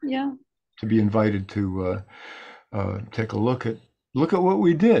 Yeah. To be invited to take a look at what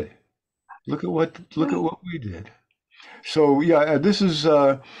we did. Look at what we did. So this is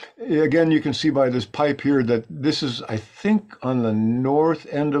again, you can see by this pipe here that this is, I think, on the north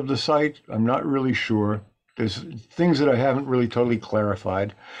end of the site. I'm not really sure. There's things that I haven't really totally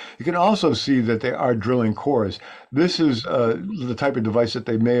clarified. You can also see that they are drilling cores. This is the type of device that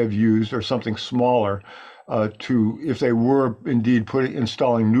they may have used, or something smaller, if they were indeed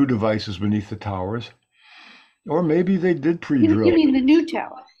installing new devices beneath the towers. Or maybe they did pre-drill. You mean the new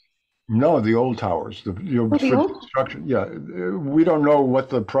tower? No, the old towers. For destruction. Yeah, we don't know what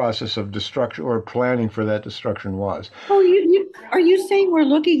the process of destruction or planning for that destruction was. Oh, are you saying we're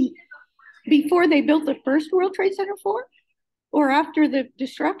looking before they built the first World Trade Center 4, or after the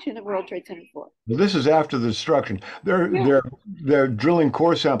destruction of World Trade Center 4? Well, this is after the destruction. They're drilling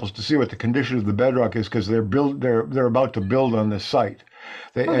core samples to see what the condition of the bedrock is, because they're about to build on this site.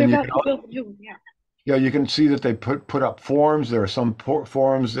 They're about to build a new one. Yeah. Yeah, you can see that they put up forms. There are some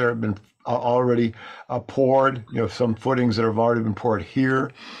forms that have been already poured. Some footings that have already been poured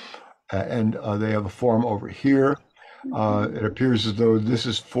here, and they have a form over here. It appears as though this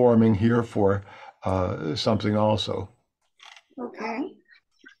is forming here for something also. Okay.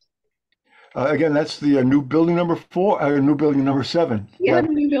 Again, that's the new building number 4, new building number 7. Yeah,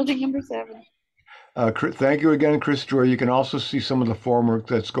 new building number 7. Thank you again, Chris Joy. You can also see some of the formwork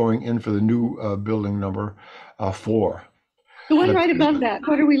that's going in for the new building number 4. The one right above that,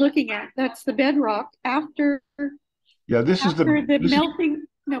 what are we looking at? That's the bedrock after. Yeah, this is the melting.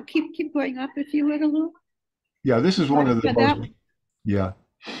 No, keep going up if you would a little. Yeah, this is one of the most. Yeah.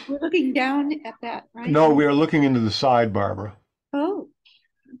 We're looking down at that, right? No, we are looking into the side, Barbara. Oh.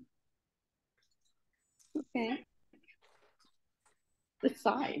 Okay. The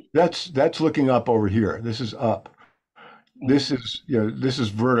side. That's looking up over here. This is up. This is this is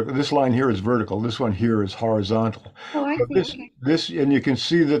vertical. This line here is vertical. This one here is horizontal. Oh, I see. This, and you can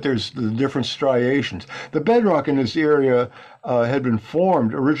see that there's the different striations. The bedrock in this area had been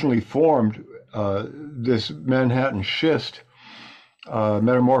originally formed. This Manhattan schist,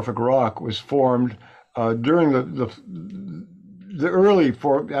 metamorphic rock, was formed during the early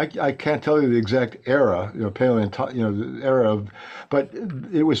I can't tell you the exact era, the era of, but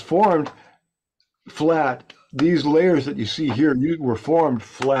it was formed flat. These layers that you see here were formed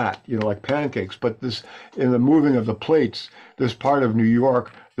flat, like pancakes. But this, in the moving of the plates, this part of New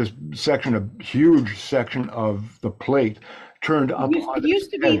York, this huge section of the plate turned up. It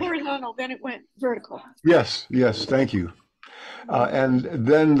used to be horizontal, then it went vertical. Yes, thank you. And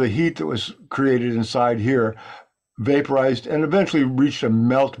then the heat that was created inside here vaporized and eventually reached a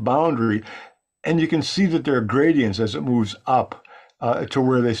melt boundary. And you can see that there are gradients as it moves up to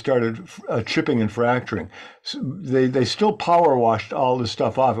where they started chipping and fracturing. So they still power washed all this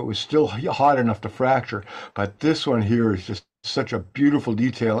stuff off. It was still hot enough to fracture. But this one here is just such a beautiful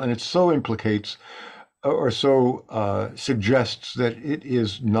detail, and it so implicates or so suggests that it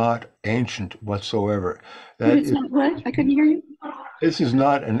is not ancient whatsoever. That It's not what? I couldn't hear you. This is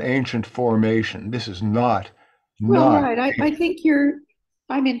not an ancient formation. This is not. Well, not. right. I think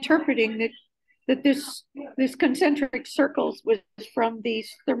I'm interpreting that this concentric circles was from the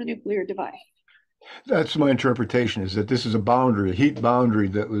thermonuclear device. That's my interpretation, is that this is a boundary, a heat boundary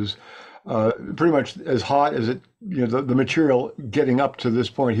that was pretty much as hot as it, the material getting up to this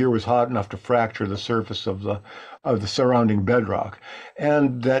point here was hot enough to fracture the surface of the surrounding bedrock,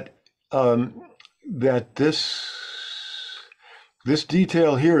 and that this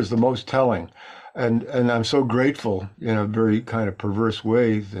detail here is the most telling, and I'm so grateful in a very kind of perverse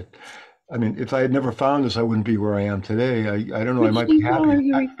way that. I mean, if I had never found this, I wouldn't be where I am today. I don't know. I might be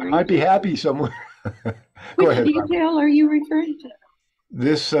happy. I might be happy somewhere. Go ahead. Which detail are you referring to?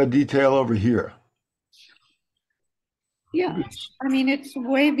 This detail over here. Yeah, I mean, it's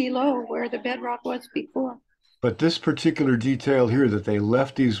way below where the bedrock was before. But this particular detail here, that they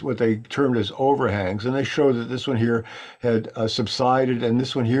left these, what they termed as overhangs, and they show that this one here had subsided, and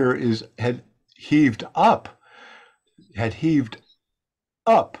this one here had heaved up.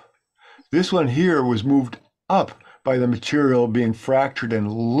 This one here was moved up by the material being fractured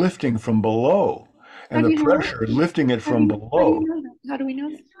and lifting from below, and the pressure lifting it from below. How do we know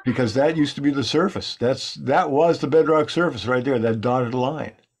that? Because that used to be the surface. That was the bedrock surface right there, that dotted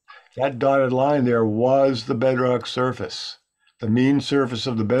line. That dotted line there was the bedrock surface, the mean surface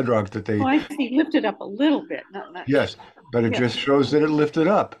of the bedrock that they... Oh, I see, lifted up a little bit, not much. Yes, but it just shows that it lifted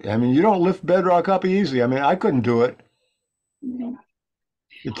up. I mean, you don't lift bedrock up easily. I mean, I couldn't do it. Mm-hmm.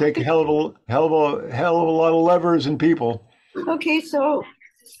 It'd take a hell of a lot of levers and people. Okay, so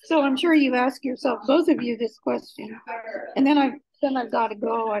I'm sure you ask yourself, both of you, this question, and then I've got to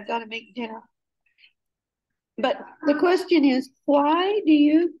go. I've got to make dinner. But the question is, why do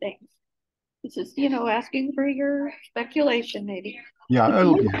you think? This is, asking for your speculation, maybe. Yeah.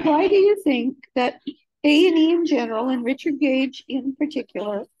 Why do you think that A&E in general and Richard Gage in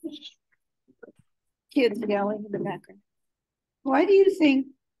particular, kids yelling in the background? Why do you think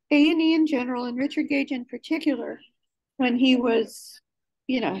A&E in general and Richard Gage in particular, when he was,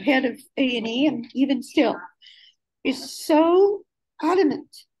 head of A&E and even still, is so adamant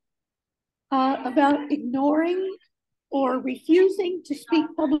about ignoring or refusing to speak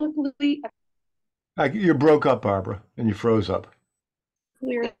publicly? You broke up, Barbara, and you froze up.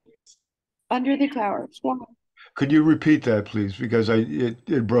 Clear under the towers. Why? Could you repeat that, please? Because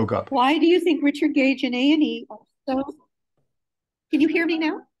it broke up. Why do you think Richard Gage and A&E are so... Can you hear me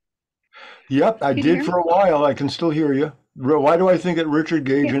now? Yep, I did for a while. I can still hear you. Why do I think that Richard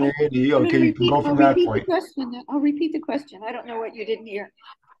Gage and A&E? Okay, you can go from that point. I'll repeat the question. I don't know what you didn't hear.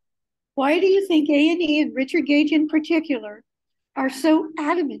 Why do you think A&E and Richard Gage in particular are so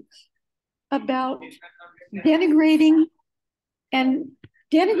adamant about denigrating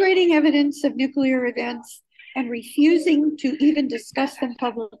evidence of nuclear events and refusing to even discuss them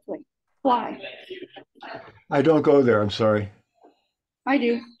publicly? Why? I don't go there. I'm sorry. I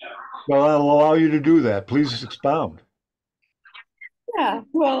do. Well, I'll allow you to do that. Please expound. Yeah,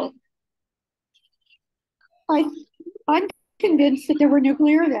 well, I'm convinced that there were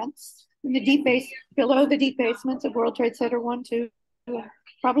nuclear events in the deep base, below the deep basements of World Trade Center 1, 2,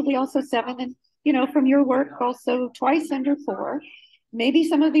 probably also 7, and from your work also twice under 4, maybe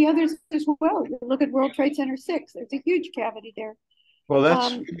some of the others as well. You look at World Trade Center 6. There's a huge cavity there.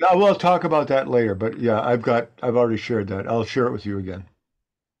 Well, we'll talk about that later. But yeah, I've already shared that. I'll share it with you again.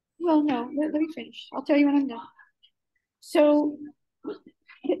 Well, no, let me finish. I'll tell you when I'm done. So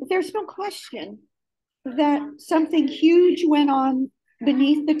there's no question that something huge went on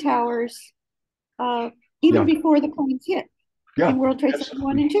beneath the towers, even before the planes hit in World Trade Center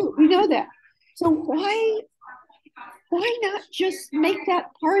 1 and 2. We know that. So why not just make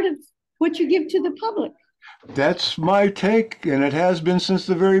that part of what you give to the public? That's my take, and it has been since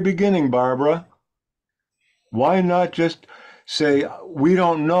the very beginning, Barbara. Why not just say, we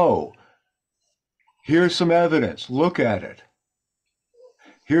don't know. Here's some evidence. Look at it.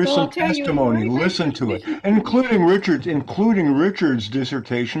 Here's some testimony. Listen to it, including Richard's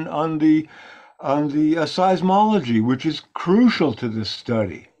dissertation on the seismology, which is crucial to this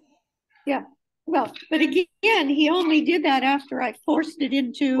study. Yeah. Well, but again, he only did that after I forced it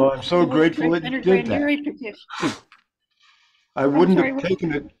into. Well, I'm so grateful that you did that. I wouldn't sorry, have what?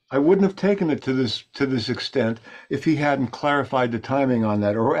 taken it. I wouldn't have taken it to this extent if he hadn't clarified the timing on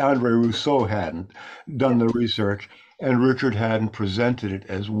that, or Andre Rousseau hadn't done the research, and Richard hadn't presented it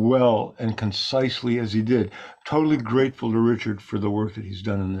as well and concisely as he did. Totally grateful to Richard for the work that he's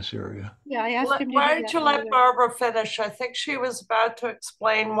done in this area. Yeah, I asked him to Why do don't that. you let Barbara finish? I think she was about to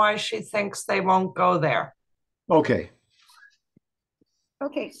explain why she thinks they won't go there. Okay.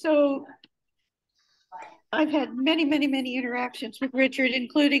 Okay, so I've had many, many, many interactions with Richard,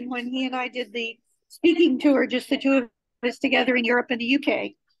 including when he and I did the speaking tour, just the two of us together in Europe and the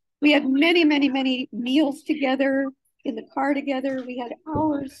UK. We had many, many, many meals together, in the car together. We had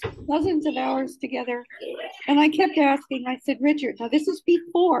hours, dozens of hours together. And I kept asking, I said, Richard, now this is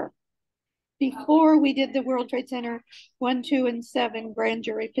before we did the World Trade Center 1, 2, and 7 grand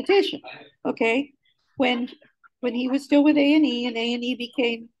jury petition. Okay. When he was still with A&E, and A&E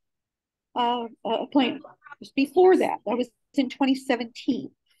became a plaintiff. It was before that. That was in 2017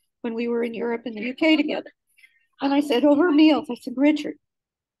 when we were in Europe and the UK together. And I said, over meals, I said, Richard,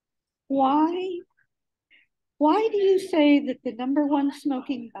 why do you say that the number one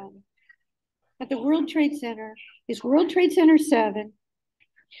smoking gun at the World Trade Center is World Trade Center 7,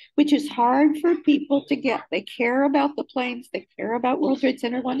 which is hard for people to get? They care about the planes, they care about World Trade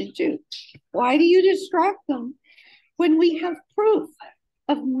Center 1 and 2. Why do you distract them when we have proof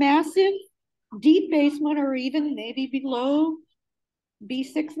of massive deep basement, or even maybe below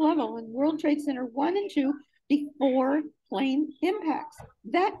B6 level in World Trade Center 1 and 2 before plane impacts?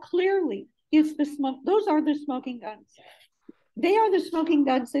 That clearly is the smoke. Those are the smoking guns. They are the smoking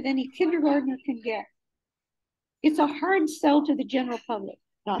guns that any kindergartner can get. It's a hard sell to the general public,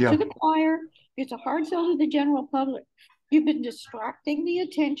 not to the choir. It's a hard sell to the general public. You've been distracting the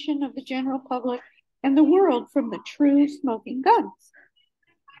attention of the general public and the world from the true smoking guns.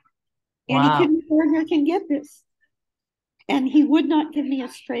 Any kindergartner can get this. And he would not give me a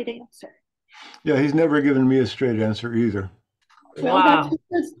straight answer. Yeah, he's never given me a straight answer either. Well,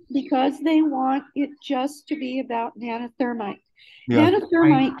 that's because they want it just to be about nanothermite. Yeah.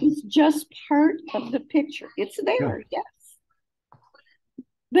 Nanothermite is just part of the picture. It's there, yes.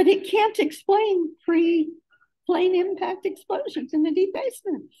 But it can't explain pre-plane impact explosions in the deep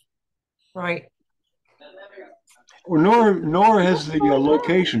basement. Right. Nor has the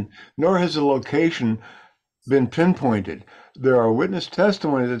location been pinpointed. There are witness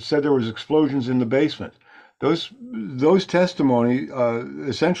testimony that said there was explosions in the basement. Those testimony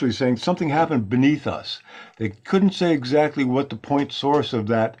essentially saying something happened beneath us. They couldn't say exactly what the point source of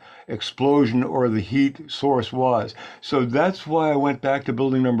that explosion or the heat source was. So that's why I went back to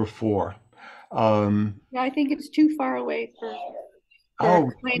building number 4. Yeah, I think it's too far away for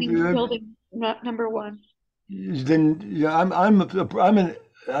explaining building number 1. Then yeah,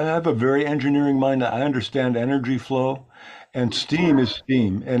 I have a very engineering mind. I understand energy flow, and steam is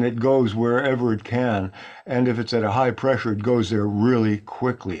steam, and it goes wherever it can. And if it's at a high pressure, it goes there really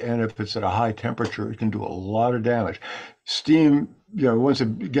quickly. And if it's at a high temperature, it can do a lot of damage. Steam, once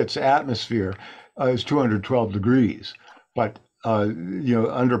it gets atmosphere, is 212 degrees, but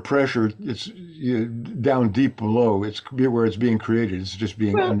under pressure, it's down deep below. It's where it's being created. It's just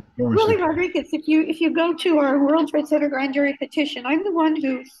being. Well, Willie Rodriguez, if you go to our World Trade Center grand jury petition, I'm the one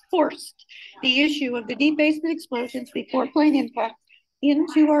who forced the issue of the deep basement explosions before plane impact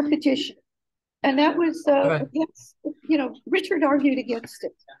into our petition, and that was against. Richard argued against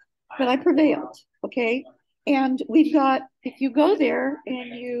it, but I prevailed. Okay, and we've got. If you go there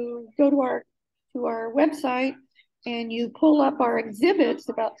and you go to our website, and you pull up our exhibits,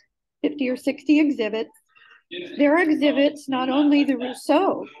 about 50 or 60 exhibits, there are exhibits, not only the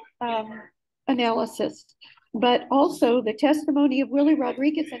Rousseau analysis, but also the testimony of Willie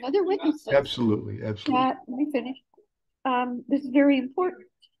Rodriguez and other witnesses. Absolutely. Let me finish. This is very important.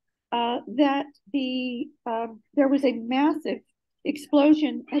 That there was a massive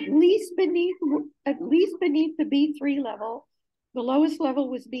explosion, at least beneath the B3 level. The lowest level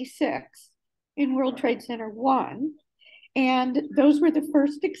was B6 in World Trade Center 1. And those were the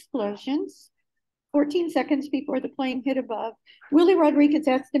first explosions, 14 seconds before the plane hit above. Willie Rodriguez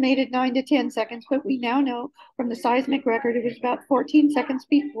estimated 9 to 10 seconds, but we now know from the seismic record it was about 14 seconds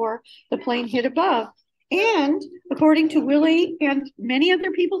before the plane hit above. And according to Willie and many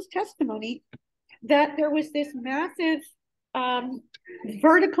other people's testimony, that there was this massive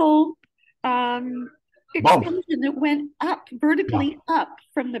vertical explosion that went up, vertically up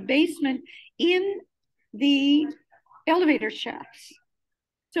from the basement in the elevator shafts.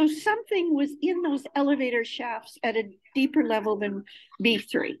 So something was in those elevator shafts at a deeper level than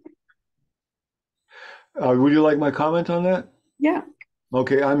B3. Would you like my comment on that? Yeah.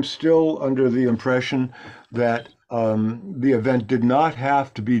 Okay, I'm still under the impression that the event did not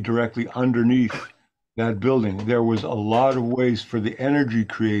have to be directly underneath that building. There was a lot of ways for the energy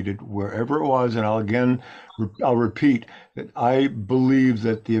created wherever it was. And I'll repeat that I believe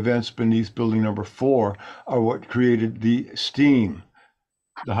that the events beneath building number 4 are what created the steam,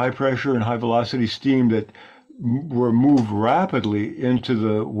 the high pressure and high velocity steam that were moved rapidly into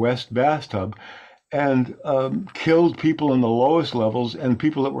the west bathtub and killed people in the lowest levels, and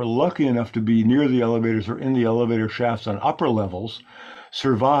people that were lucky enough to be near the elevators or in the elevator shafts on upper levels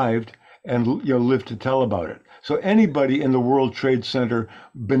survived and lived to tell about it. So anybody in the World Trade Center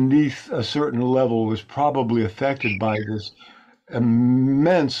beneath a certain level was probably affected by this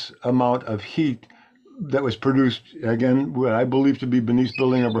immense amount of heat that was produced, again, what I believe to be beneath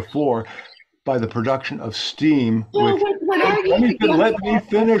building number 4, by the production of steam. Well, what are you Let me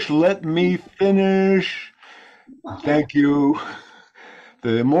finish. Let me finish. Thank you.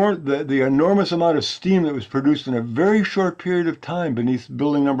 The enormous amount of steam that was produced in a very short period of time beneath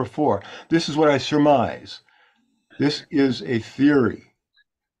building number 4. This is what I surmise. This is a theory.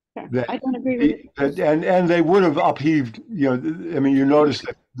 I don't agree with it. And they would have upheaved, I mean, you notice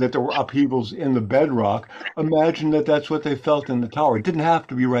that there were upheavals in the bedrock. Imagine that that's what they felt in the tower. It didn't have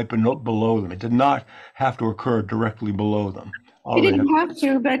to be right below them. It did not have to occur directly below them. It didn't have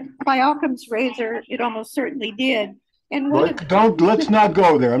to, but by Occam's razor, it almost certainly did. And let's not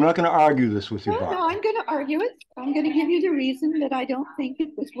go there. I'm not going to argue this with you, Bob. No, I'm going to argue it. I'm going to give you the reason that I don't think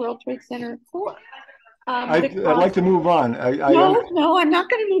it was World Trade Center 4. I'd like to move on. No, I'm not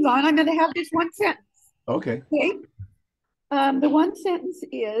going to move on. I'm going to have this one sentence. Okay. The one sentence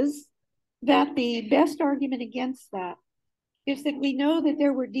is that the best argument against that is that we know that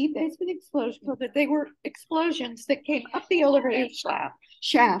there were deep basement explosions, or that they were explosions that came up the elevator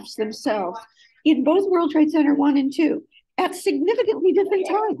shafts themselves in both World Trade Center 1 and 2 at significantly different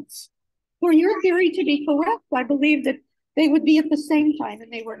times. For your theory to be correct, I believe that they would be at the same time,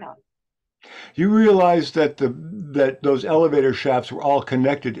 and they were not. You realize that those elevator shafts were all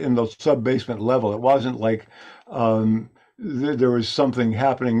connected in the sub-basement level. It wasn't like there was something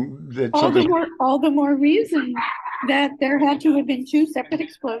happening all the more reason that there had to have been 2 separate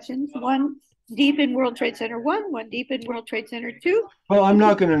explosions, one deep in World Trade Center 1, one deep in World Trade Center 2. Well, I'm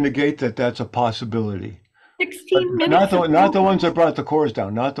not going to negate that that's a possibility. 16 minutes. Not the ones that brought the cores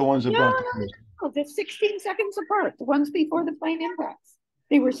down. Not the ones that brought the cores down. No, they're 16 seconds apart. The ones before the plane impacts.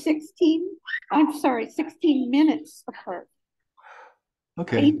 They were 16 minutes apart.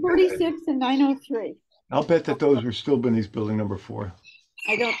 Okay. 8:46 and 9:03. I'll bet that those were still beneath building number 4.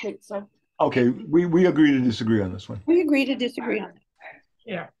 I don't think so. Okay, we agree to disagree on this one. We agree to disagree on that.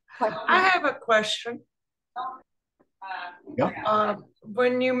 Yeah. I have a question. Yeah.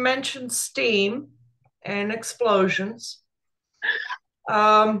 When you mentioned steam and explosions,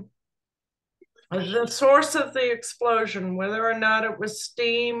 the source of the explosion, whether or not it was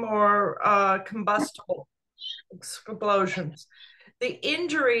steam or combustible explosions, the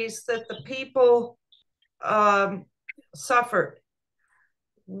injuries that the people suffered,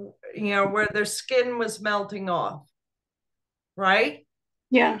 where their skin was melting off, right?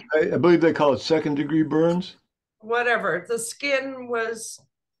 Yeah. I believe they call it second-degree burns. Whatever, the skin was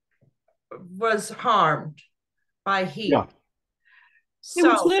harmed by heat. Yeah. It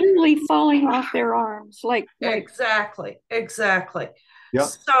was literally falling off their arms, like exactly. Yeah.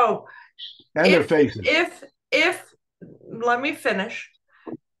 So, and their faces. If let me finish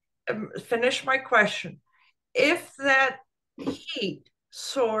my question. If that heat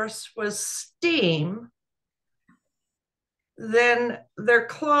source was steam, then their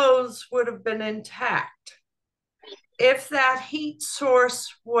clothes would have been intact. If that heat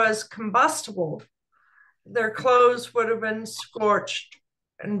source was combustible, their clothes would have been scorched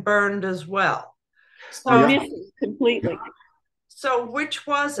and burned as well. So completely. So which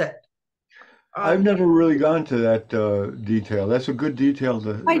was it? I've never really gone to that detail. That's a good detail.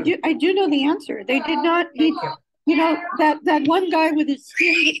 I do know the answer. They did not. That one guy with his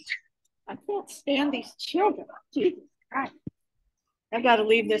skin. I can't stand these children. Jesus Christ. I got to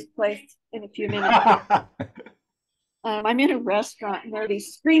leave this place in a few minutes. I'm in a restaurant and there are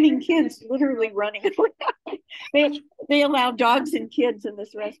these screaming kids literally running around. They allow dogs and kids in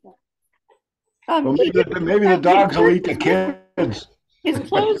this restaurant. Well, maybe the dogs will eat the kids. His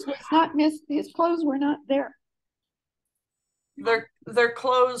clothes was not missed. His clothes were not there. Their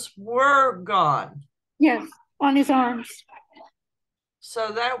clothes were gone. Yes, on his arms.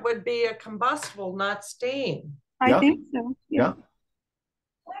 So that would be a combustible, not steam. I think so. Yeah.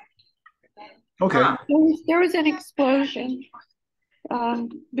 Okay. There was an explosion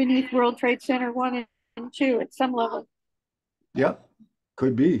beneath World Trade Center 1 and 2 at some level. Yep.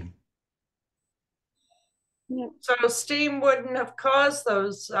 Could be. Yeah. So steam wouldn't have caused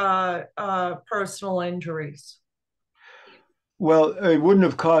those personal injuries. Well, it wouldn't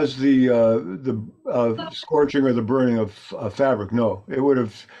have caused the scorching or the burning of fabric. No, it would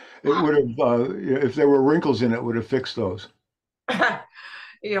have. It would have. If there were wrinkles in it, would have fixed those.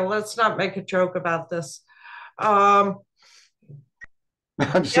 Let's not make a joke about this. Um,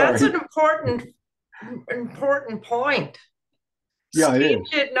 I'm that's sorry. an important point. Yeah, it Steam is.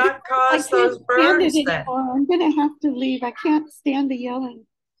 did not I cause can't those stand burns it then. anymore. I'm gonna have to leave. I can't stand the yelling.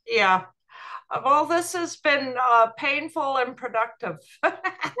 Yeah. Well, this has been painful and productive. Thank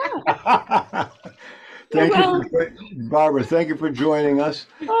you, Well, Barbara. Thank you for joining us.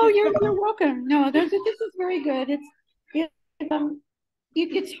 oh, you're welcome. No, this is very good. It,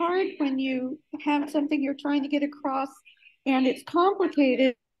 it's hard when you have something you're trying to get across and it's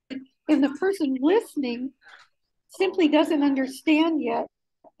complicated and the person listening simply doesn't understand yet.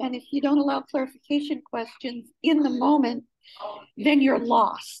 And if you don't allow clarification questions in the moment, then you're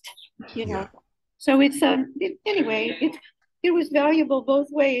lost, you know. Yeah. So anyway, it was valuable both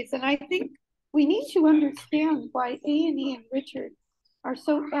ways. And I think we need to understand why A&E and Richard are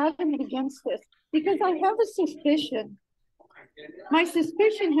so adamant against this, because I have a suspicion. My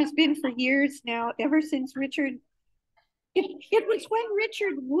suspicion has been for years now, ever since Richard, it was when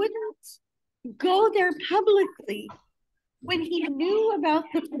Richard wouldn't go there publicly, when he knew about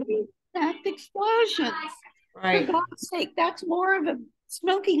the pre-act explosions. Right. For God's sake, that's more of a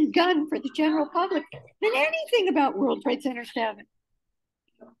smoking gun for the general public than anything about World Trade Center 7.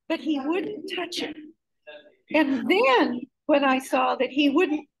 But he wouldn't touch it. And then when I saw that he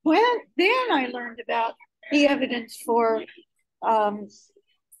wouldn't, then I learned about the evidence for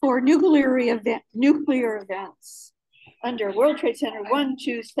nuclear events under World Trade Center 1,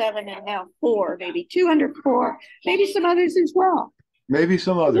 2, 7, and now 4, maybe 204, maybe some others as well. Maybe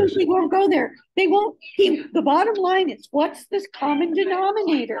some others. They won't go there. They won't. The bottom line is, what's this common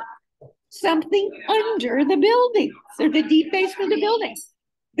denominator? Something under the buildings or the deep basement of the buildings.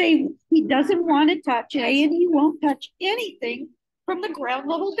 He doesn't want to touch A, and he won't touch anything from the ground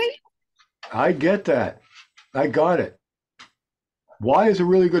level basement. I get that. I got it. Why is a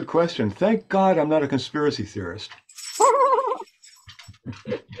really good question. Thank God I'm not a conspiracy theorist.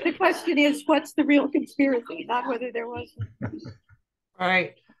 The question is, what's the real conspiracy, not whether there was.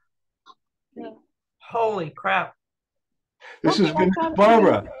 Right. Yeah. Holy crap. This has been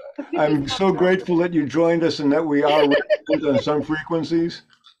Barbara. I'm so grateful that you joined us and that we are on some frequencies.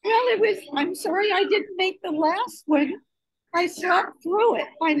 Well, I'm sorry I didn't make the last one. I slept through it.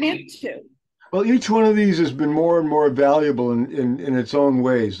 I meant to. Well, each one of these has been more and more valuable in its own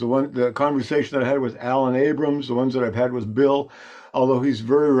ways. The conversation that I had with Alan Abrams, the ones that I've had with Bill, although he's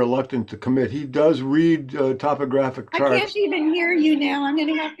very reluctant to commit, he does read topographic charts. I can't even hear you now. I'm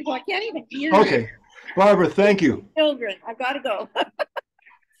going to have to go. I can't even hear you. Okay. Barbara, thank you. Children, I've got to go.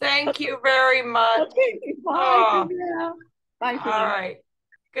 Thank you very much. Okay, bye for now. Bye for now. All right.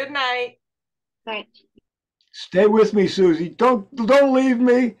 Good night. Night. Stay with me, Susie. Don't leave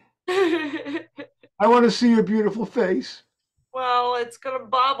me. I want to see your beautiful face. Well, it's got a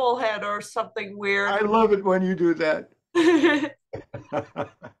bobblehead or something weird. I love it when you do that.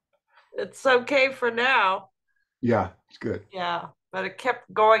 It's okay for now. Yeah, it's good. Yeah, but it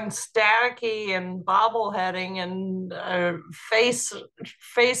kept going staticky and bobbleheading and face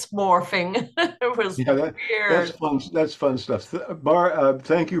morphing. It was weird. That's fun. That's fun stuff.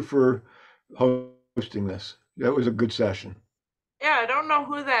 Thank you for hosting this. That was a good session. Yeah, I don't know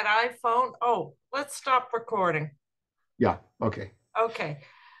who that iPhone. Oh, let's stop recording. Yeah. Okay. Okay.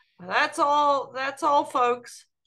 That's all, folks.